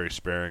very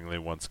sparingly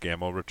once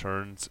Gamble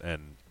returns,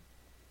 and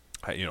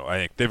I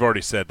think they've already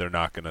said they're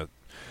not gonna,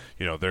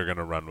 they're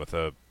gonna run with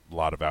a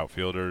lot of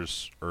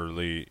outfielders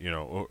early,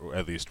 or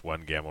at least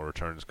when Gamble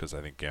returns, because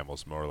I think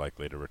Gamble's more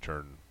likely to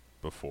return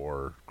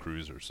before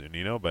Cruz or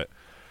Zunino. But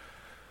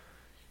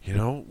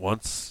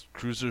once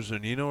Cruz or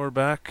Zunino are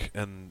back,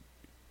 and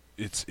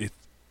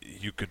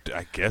you could,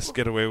 I guess,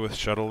 get away with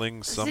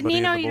shuttling somebody. Zunino,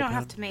 in the you don't bullpen,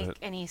 have to make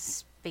any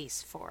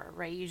space for,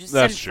 right? You just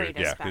that's send true,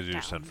 Freitas back because you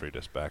down. just send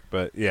Freitas back.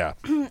 But yeah,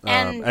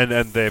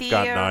 and they've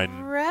got 9.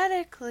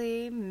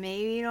 Theoretically,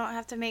 maybe you don't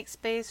have to make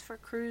space for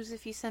Cruz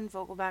if you send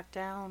Vogel back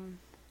down.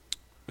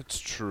 It's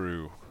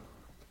true,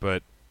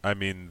 but I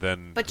mean,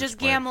 then. But who's just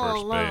playing Gamble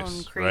first alone,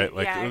 base, right?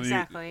 yeah,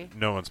 exactly.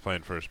 No one's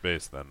playing first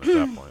base then at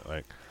that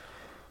point.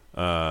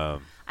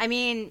 I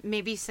mean,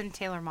 maybe send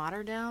Taylor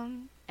Motter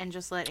down and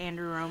just let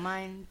Andrew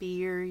Romine be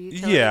your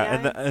utility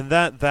yeah, guy? and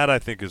that I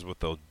think is what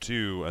they'll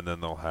do, and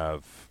then they'll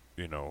have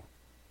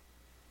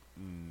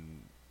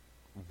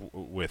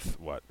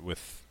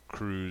with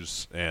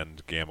Cruz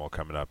and Gamble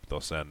coming up,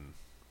 they'll send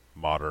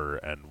Motter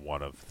and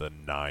one of the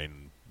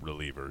 9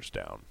 relievers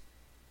down.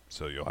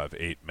 So you'll have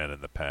 8 men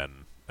in the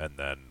pen, and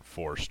then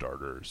 4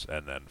 starters,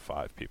 and then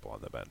 5 people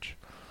on the bench.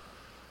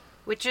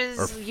 Which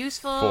is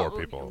useful. 4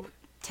 people.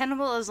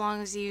 Tenable as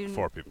long as you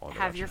 4 people on the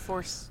have bench. your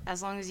force,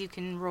 as long as you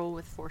can roll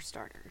with 4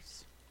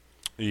 starters.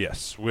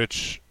 Yes,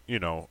 which,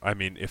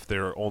 if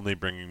they're only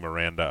bringing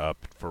Miranda up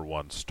for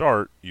 1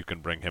 start, you can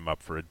bring him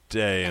up for a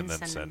day and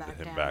then send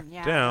him back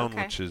down,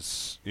 okay. which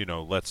is,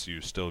 lets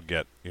you still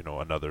get,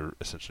 another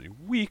essentially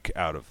week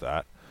out of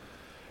that.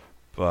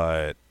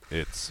 But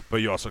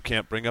you also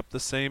can't bring up the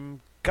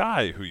same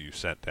guy who you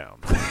sent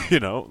down,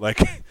 and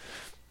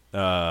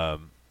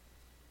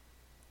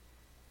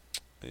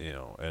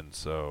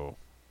so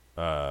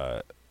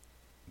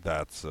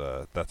that's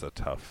a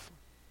tough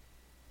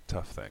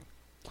thing.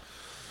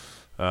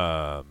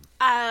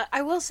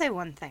 I will say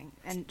one thing,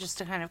 and just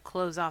to kind of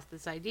close off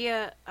this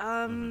idea,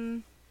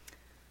 I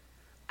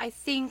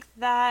think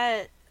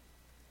that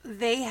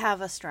They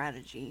have a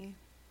strategy.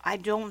 I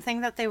don't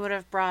think that they would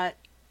have brought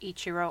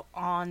Ichiro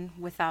on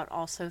without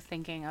also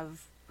thinking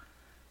of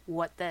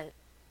what that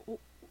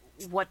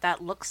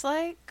looks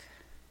like.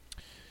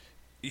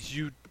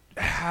 You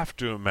have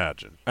to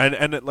imagine,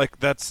 and it, like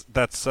that's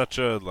such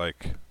a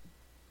like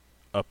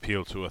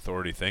appeal to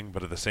authority thing,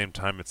 but at the same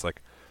time, it's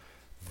like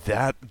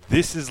that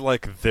this is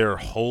like their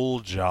whole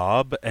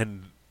job,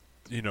 and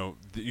you know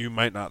you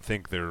might not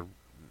think they're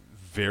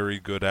very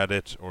good at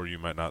it, or you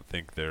might not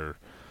think they're,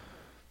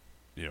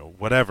 you know,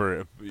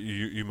 whatever.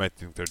 You might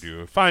think they're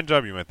doing a fine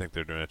job. You might think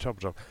they're doing a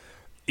terrible job.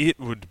 It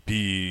would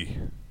be,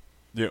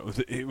 you know,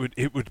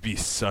 it would be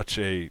such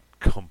a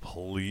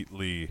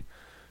completely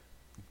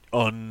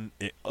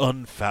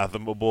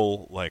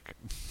unfathomable like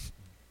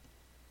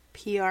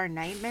PR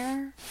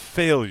nightmare.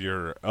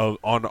 failure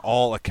on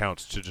all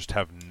accounts to just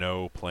have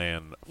no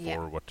plan for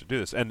Yeah. what to do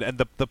this. And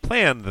the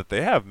plan that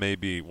they have may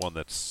be one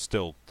that's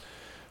still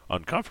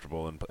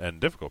uncomfortable and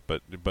difficult,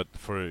 but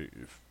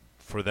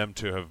for them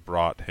to have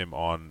brought him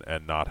on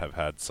and not have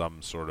had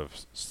some sort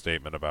of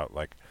statement about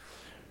like,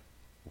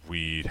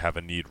 we have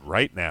a need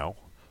right now,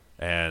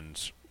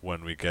 and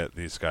when we get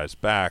these guys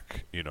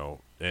back, you know,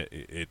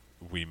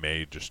 we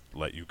may just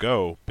let you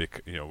go.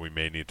 You know, we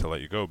may need to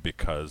let you go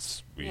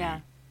because we,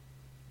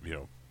 you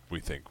know, we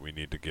think we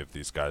need to give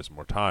these guys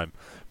more time,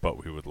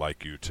 but we would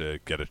like you to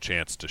get a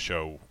chance to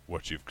show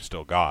what you've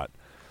still got.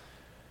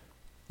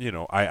 You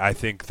know, I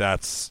think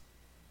that's,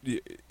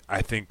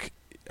 I think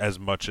as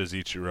much as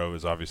Ichiro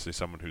is obviously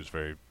someone who's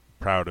very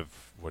proud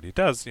of what he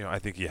does, you know, I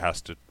think he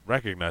has to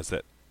recognize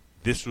that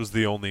this was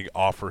the only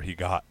offer he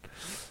got.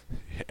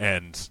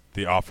 And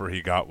the offer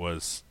he got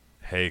was,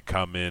 hey,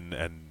 come in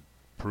and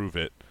prove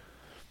it,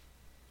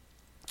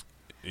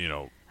 you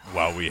know,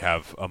 while we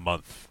have a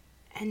month.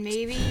 And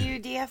maybe you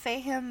DFA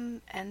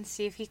him and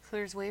see if he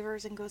clears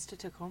waivers and goes to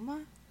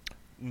Tacoma?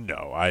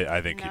 No,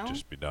 I think No? he'd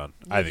just be done.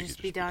 He'd I think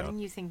just he'd just be done.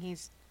 You think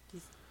he's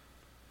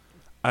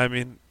I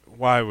mean,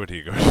 why would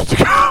he go to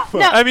Tacoma?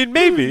 No. I mean,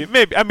 maybe.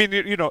 I mean,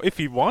 you know, if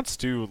he wants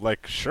to,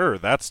 like, sure,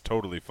 that's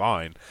totally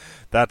fine.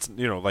 That's,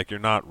 you know, like, you're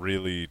not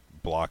really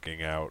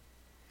blocking out,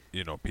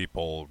 you know,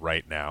 people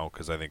right now,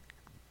 because I think,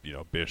 you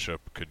know,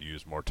 Bishop could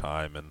use more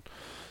time, and,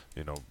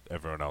 you know,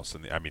 everyone else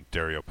I mean,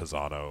 Dario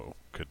Pisano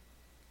could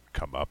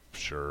come up,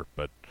 sure,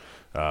 but,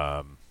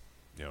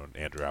 you know, and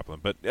Andrew Applin.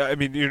 But, I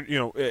mean, you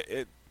know,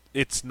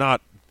 it's not,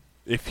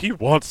 if he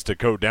wants to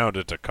go down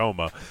to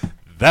Tacoma,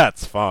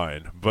 that's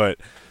fine, but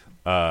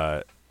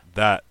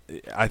that,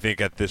 I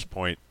think at this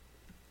point,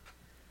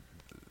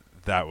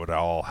 that would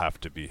all have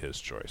to be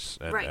his choice,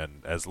 and, Right.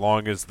 and as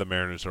long as the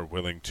Mariners are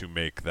willing to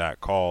make that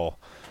call,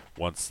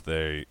 once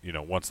the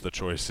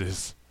choice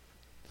is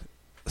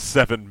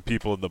 7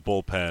 people in the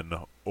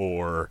bullpen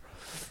or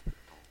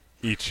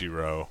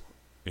Ichiro,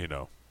 you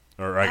know,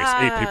 or I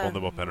guess 8 people in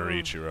the bullpen or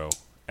Ichiro,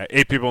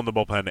 8 people in the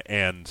bullpen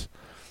and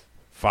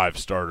 5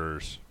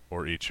 starters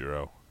or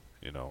Ichiro.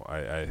 You know,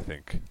 I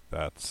think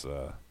that's,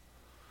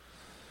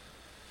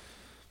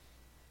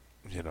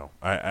 you know,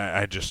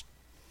 I just,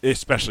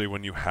 especially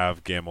when you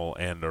have Gamble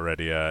and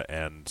Heredia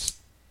and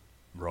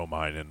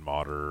Romine and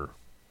Motter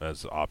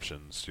as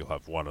options, you'll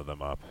have one of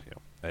them up. You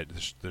know,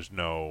 there's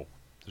no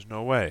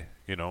way.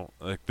 You know,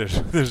 like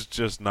there's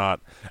just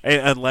not,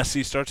 unless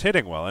he starts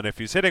hitting well. And if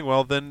he's hitting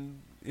well,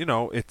 then you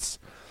know it's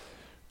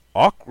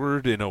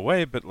awkward in a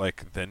way, but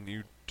like then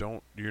you're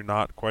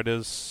not quite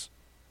as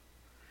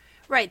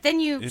right. Then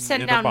you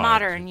send in a down bind.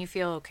 Motter and you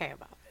feel okay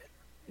about it.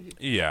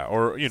 Yeah,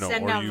 or you know,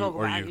 Send or down you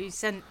Vogelbach. You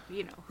send,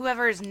 you know,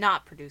 whoever is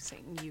not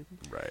producing.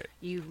 right.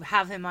 You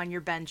have him on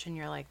your bench, and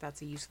you're like,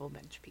 that's a useful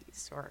bench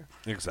piece, or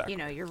Exactly. you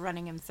know, you're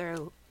running him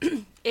through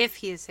if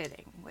he is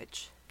hitting,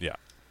 which Yeah.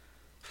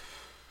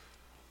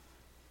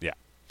 Yeah.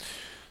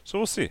 So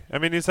we'll see. I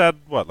mean, he's had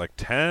what, like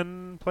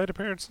 10 plate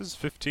appearances,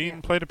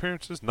 15 plate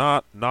appearances.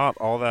 Not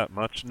all that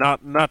much.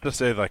 Not to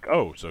say like,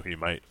 oh, so he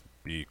might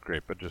be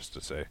great, but just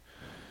to say,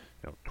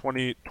 you know,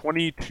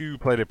 22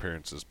 plate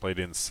appearances, played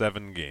in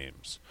 7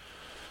 games.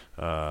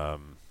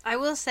 I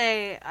will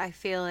say, I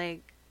feel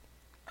like,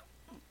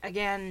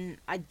 again,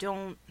 I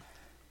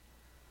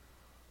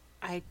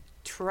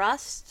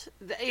trust,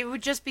 it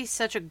would just be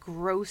such a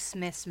gross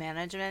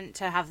mismanagement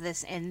to have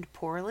this end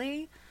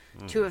poorly,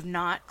 to have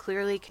not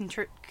clearly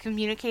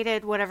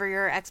communicated whatever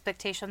your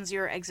expectations,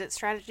 your exit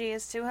strategy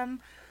is to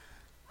him.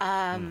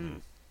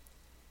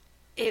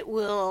 It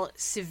will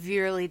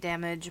severely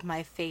damage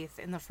my faith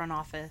in the front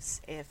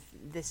office if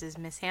this is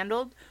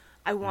mishandled.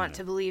 I want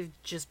to believe,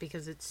 just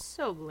because it's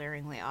so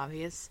glaringly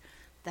obvious,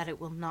 that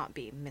it will not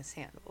be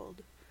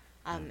mishandled.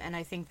 And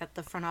I think that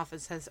the front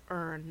office has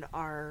earned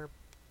our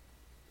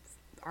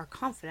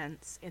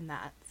confidence in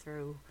that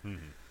through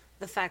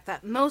the fact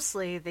that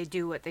mostly they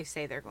do what they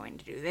say they're going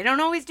to do. They don't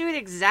always do it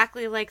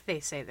exactly like they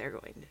say they're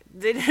going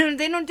to.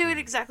 They don't do it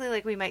exactly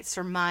like we might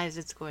surmise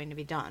it's going to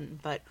be done,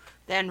 but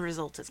the end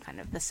result is kind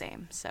of the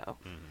same. So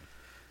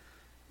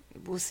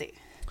we'll see.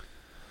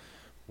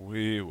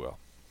 We will.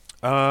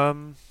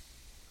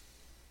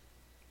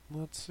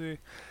 Let's see.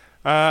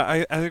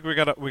 I think we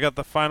got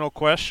the final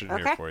question here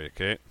Okay. for you,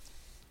 Kate.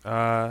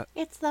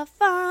 It's the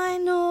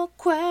final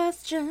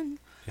question.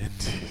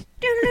 Indeed.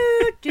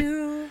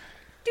 Doodle-doo.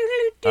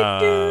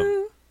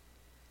 Doodle-doo-doo.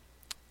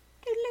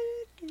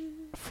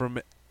 Doodle-doo. From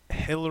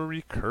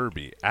Hillary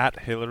Kirby,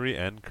 at Hillary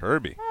and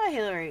Kirby. Ah,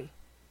 Hillary.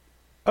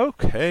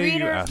 Okay, you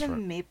Creator of asked the for it.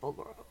 Maple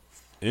Grove.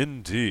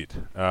 Indeed.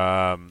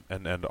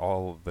 And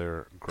all of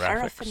their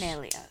graphics.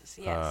 Paraphernalias,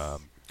 yes.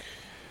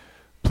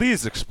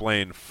 Please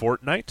explain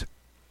Fortnite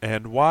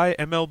and why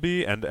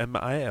MLB and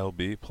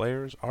MILB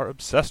players are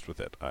obsessed with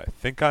it. I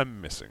think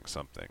I'm missing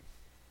something.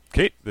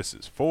 Kate, this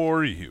is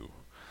for you.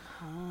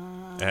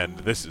 And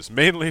this is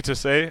mainly to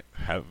say,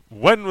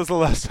 when was the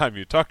last time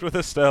you talked with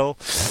Estelle?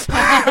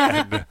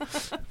 And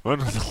when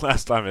was the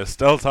last time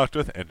Estelle talked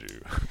with Andrew?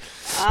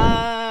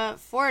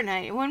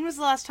 Fortnite. When was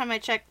the last time I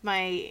checked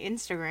my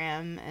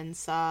Instagram and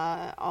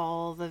saw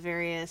all the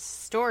various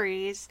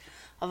stories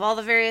of all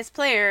the various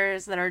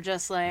players that are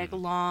just like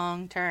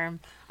long term?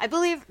 I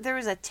believe there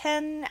was a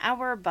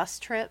 10-hour bus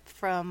trip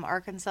from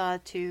Arkansas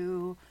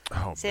to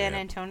San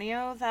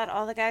Antonio that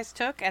all the guys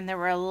took, and there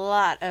were a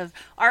lot of...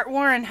 Art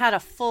Warren had a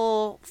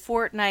full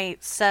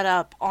Fortnite set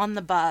up on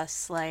the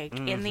bus, like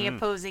in the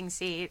opposing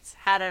seats,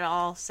 had it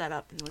all set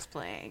up and was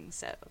playing,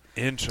 so...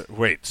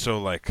 Wait,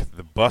 so like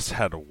the bus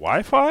had a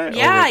Wi-Fi?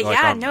 Yeah, Or, like,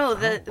 yeah, on- no,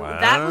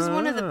 that was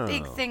one of the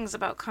big Wow. things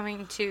about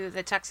coming to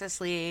the Texas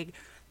League.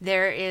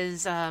 There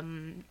is,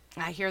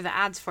 I hear the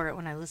ads for it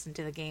when I listen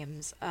to the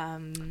games.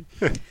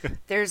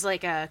 There's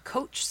like a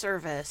coach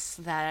service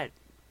that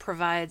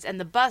provides, and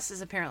the bus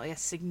is apparently a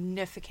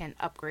significant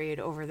upgrade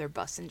over their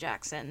bus in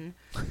Jackson.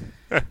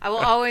 I will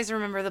always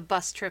remember the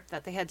bus trip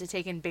that they had to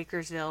take in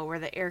Bakersville where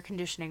the air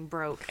conditioning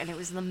broke, and it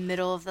was in the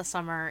middle of the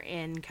summer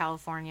in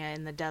California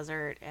in the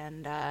desert,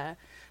 and they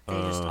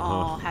just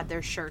all had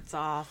their shirts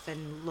off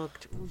and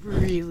looked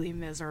really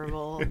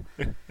miserable.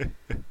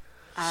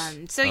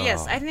 So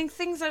yes, I think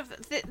things have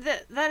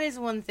that is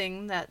one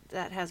thing that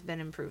has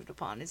been improved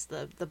upon is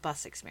the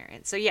bus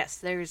experience. So yes,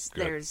 there's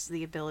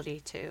the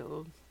ability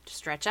to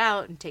stretch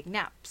out and take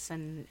naps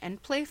and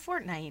play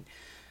Fortnite,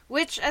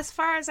 which as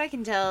far as I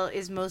can tell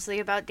is mostly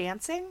about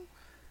dancing.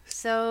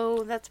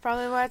 So that's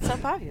probably why it's so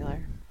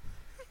popular.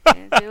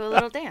 Do a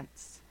little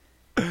dance.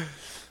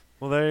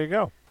 Well, there you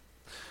go.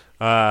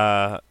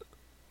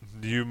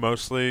 You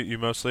mostly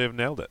have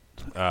nailed it.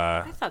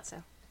 I thought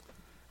so.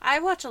 I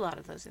watch a lot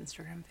of those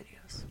Instagram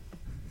videos.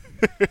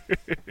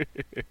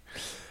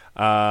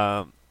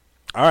 All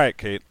right,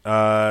 Kate.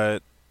 We're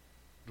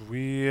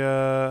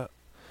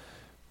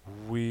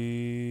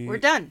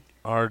done.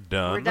 Are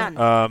done. We're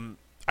done.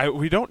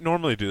 We don't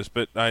normally do this,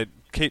 but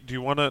Kate, do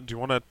you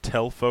wanna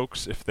tell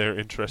folks if they're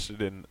interested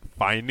in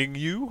finding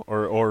you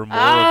or more?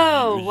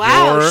 Oh of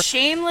wow! your,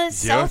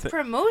 Shameless your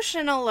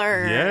self-promotion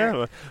alert.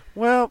 Yeah.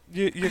 Well,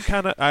 you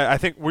kind of. I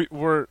think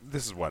we're.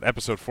 This is what,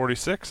 episode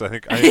 46. I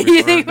think. Have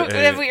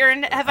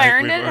I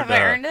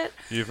earned it?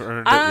 You've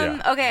earned it.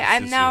 Yeah. Okay,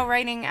 I'm now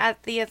writing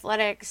at The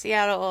Athletic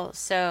Seattle,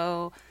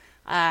 so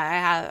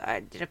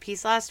I did a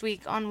piece last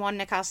week on Juan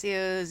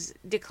Nicasio's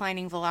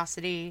declining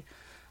velocity,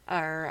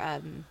 or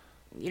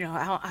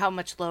how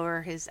much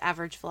lower his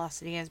average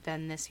velocity has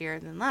been this year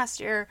than last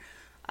year.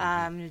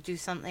 I'm going to do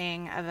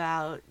something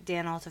about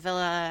Dan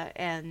Altavilla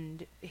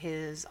and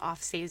his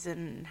off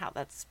season, how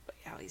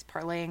he's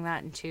parlaying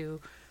that into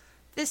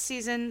this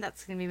season.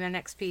 That's going to be my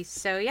next piece.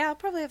 So yeah, I'll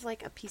probably have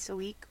like a piece a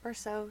week or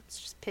so.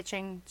 It's just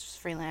pitching, it's just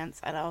freelance,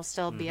 and I'll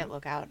still be at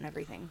Lookout and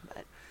everything.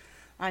 But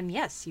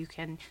yes, you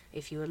can,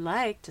 if you would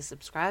like to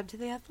subscribe to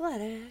The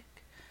Athletic.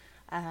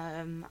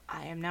 I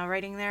am now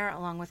writing there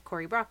along with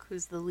Corey Brock,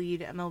 who's the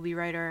lead MLB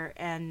writer,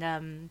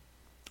 and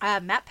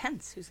Matt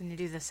Pence, who's going to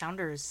do the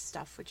Sounders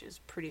stuff, which is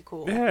pretty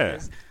cool. Yeah.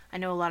 I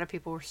know a lot of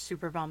people were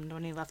super bummed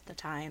when he left the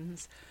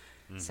Times.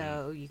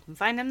 So you can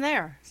find him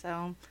there.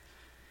 So,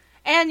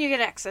 and you get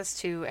access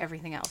to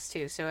everything else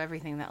too. So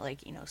everything that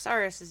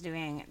Saris is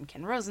doing and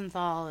Ken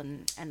Rosenthal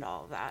and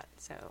all of that.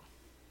 So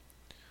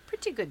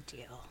pretty good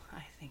deal,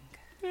 I think.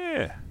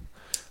 Yeah.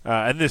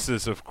 And this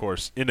is, of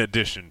course, in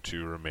addition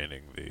to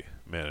remaining the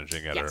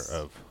managing editor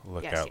of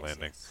Lookout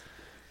Landing. Yes.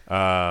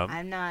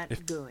 I'm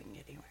not going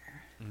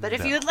anywhere. But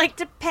if you would like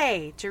to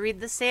pay to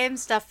read the same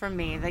stuff from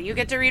me that you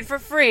get to read for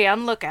free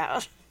on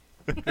Lookout.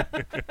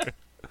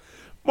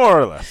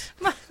 More or less.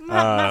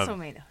 Más o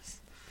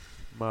menos.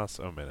 Más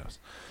o menos.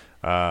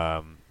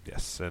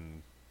 Yes,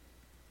 and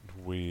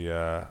we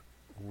are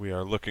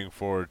looking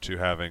forward to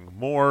having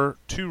more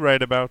to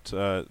write about.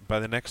 By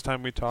the next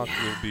time we talk,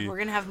 we're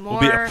gonna have more.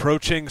 We'll be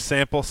approaching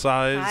sample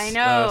size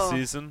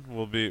season.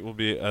 We'll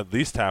be at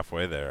least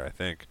halfway there, I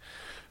think,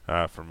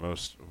 for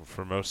most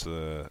of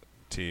the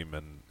team,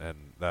 and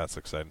that's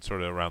exciting.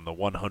 Sort of around the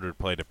 100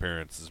 plate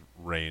appearances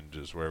range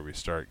is where we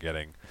start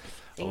getting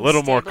a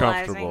little more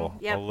comfortable.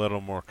 Yep. A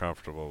little more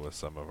comfortable with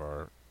some of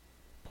our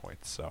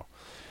points. So,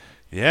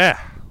 yeah,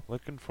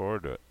 looking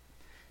forward to it.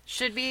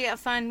 Should be a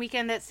fun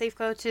weekend at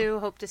Safeco too.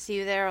 Hope to see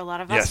you there. A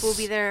lot of us will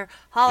be there.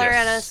 Holler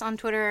at us on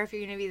Twitter if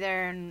you're going to be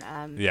there. And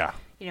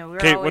we're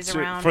Kate, always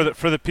around.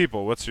 For the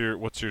people, what's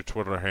your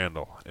Twitter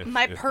handle?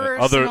 My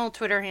personal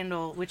Twitter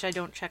handle, which I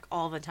don't check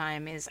all the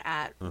time, is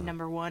at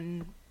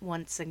 #1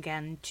 once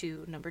again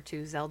to number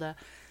 2, Zelda,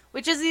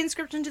 which is the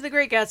Inscription to the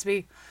Great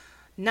Gatsby.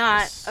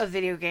 Not a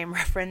video game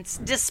reference,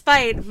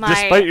 despite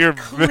your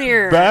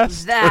clear,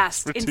 vast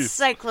vast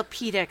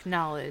encyclopedic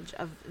knowledge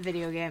of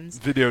video games.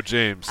 Video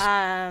James.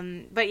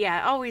 But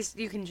yeah, always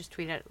you can just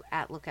tweet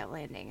at Lookout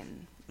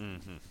Landing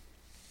and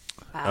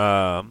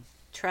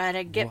try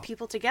to get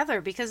people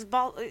together because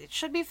it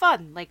should be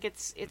fun. Like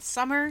it's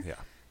summer. Yeah.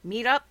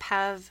 Meet up,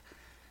 have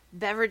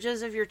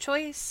beverages of your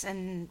choice,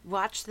 and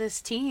watch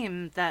this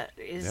team that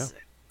is.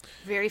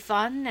 Very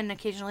fun and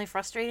occasionally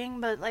frustrating,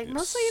 but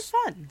mostly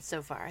fun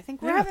so far. I think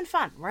we're having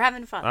fun. We're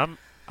having fun.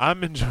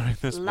 I'm enjoying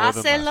this more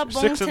Laissez than la last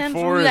bon year. 6 and temps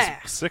 4 rouler.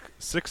 is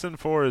 6 and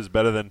 4 is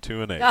better than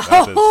 2 and 8. That's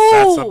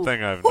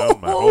something I've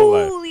known my whole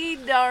life. Holy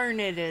darn,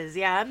 it is.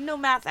 Yeah, I'm no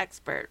math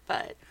expert,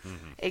 but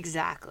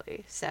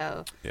exactly.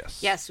 So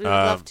yes, we would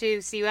love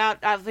to see you out.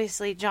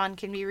 Obviously, John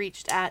can be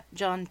reached at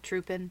John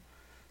Trupin.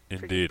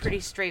 Indeed, pretty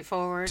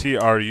straightforward.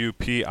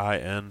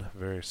 Trupin,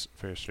 very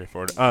very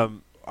straightforward.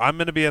 I'm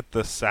going to be at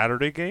the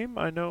Saturday game,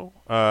 I know.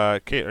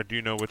 Kate, do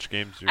you know which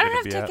games you're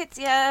going to be at? I don't have tickets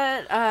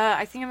yet.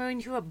 I think I'm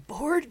going to a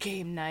board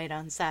game night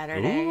on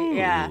Saturday. Ooh.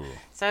 Yeah.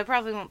 So I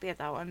probably won't be at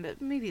that one,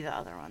 but maybe the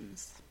other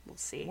ones. We'll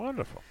see.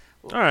 Wonderful.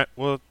 All right.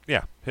 Well,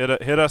 yeah. Hit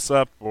us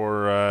up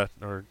or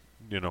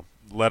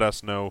let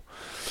us know.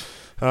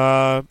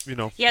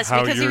 Yes,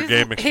 how because your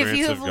game experience if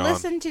you have gone.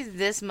 listened to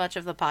this much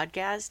of the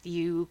podcast,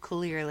 you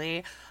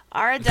clearly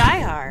are a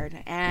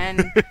diehard,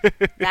 and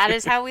that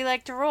is how we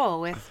like to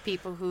roll with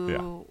people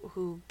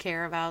who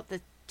care about the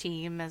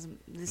team as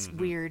this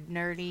weird,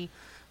 nerdy,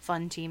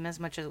 fun team as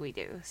much as we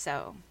do.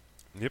 So,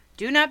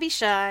 do not be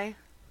shy.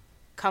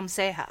 Come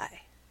say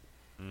hi.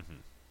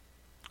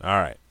 All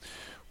right.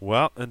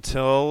 Well,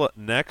 until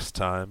next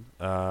time,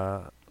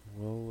 I'm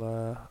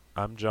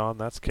John.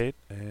 That's Kate,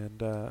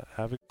 and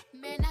have a.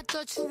 Man, I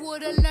thought you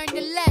would've learned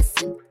a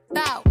lesson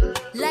about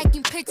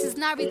liking pictures,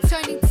 not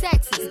returning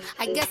texts.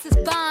 I guess it's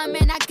fine,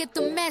 man, I get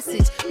the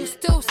message. You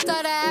still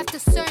stutter after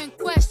certain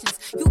questions.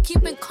 You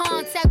keep in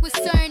contact with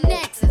certain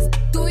exes.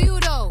 Do you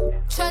though?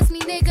 Trust me,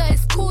 nigga,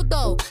 it's cool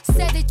though.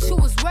 Said that you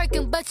was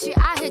working, but you're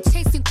out here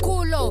chasing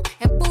culo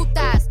and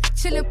putas,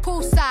 chilling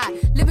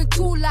poolside, living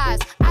 2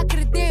 lives. I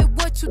could've did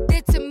what you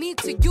did to me,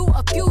 to you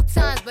a few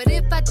times, but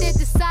if I did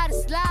decide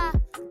to slide,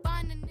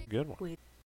 find a nigga. Good one.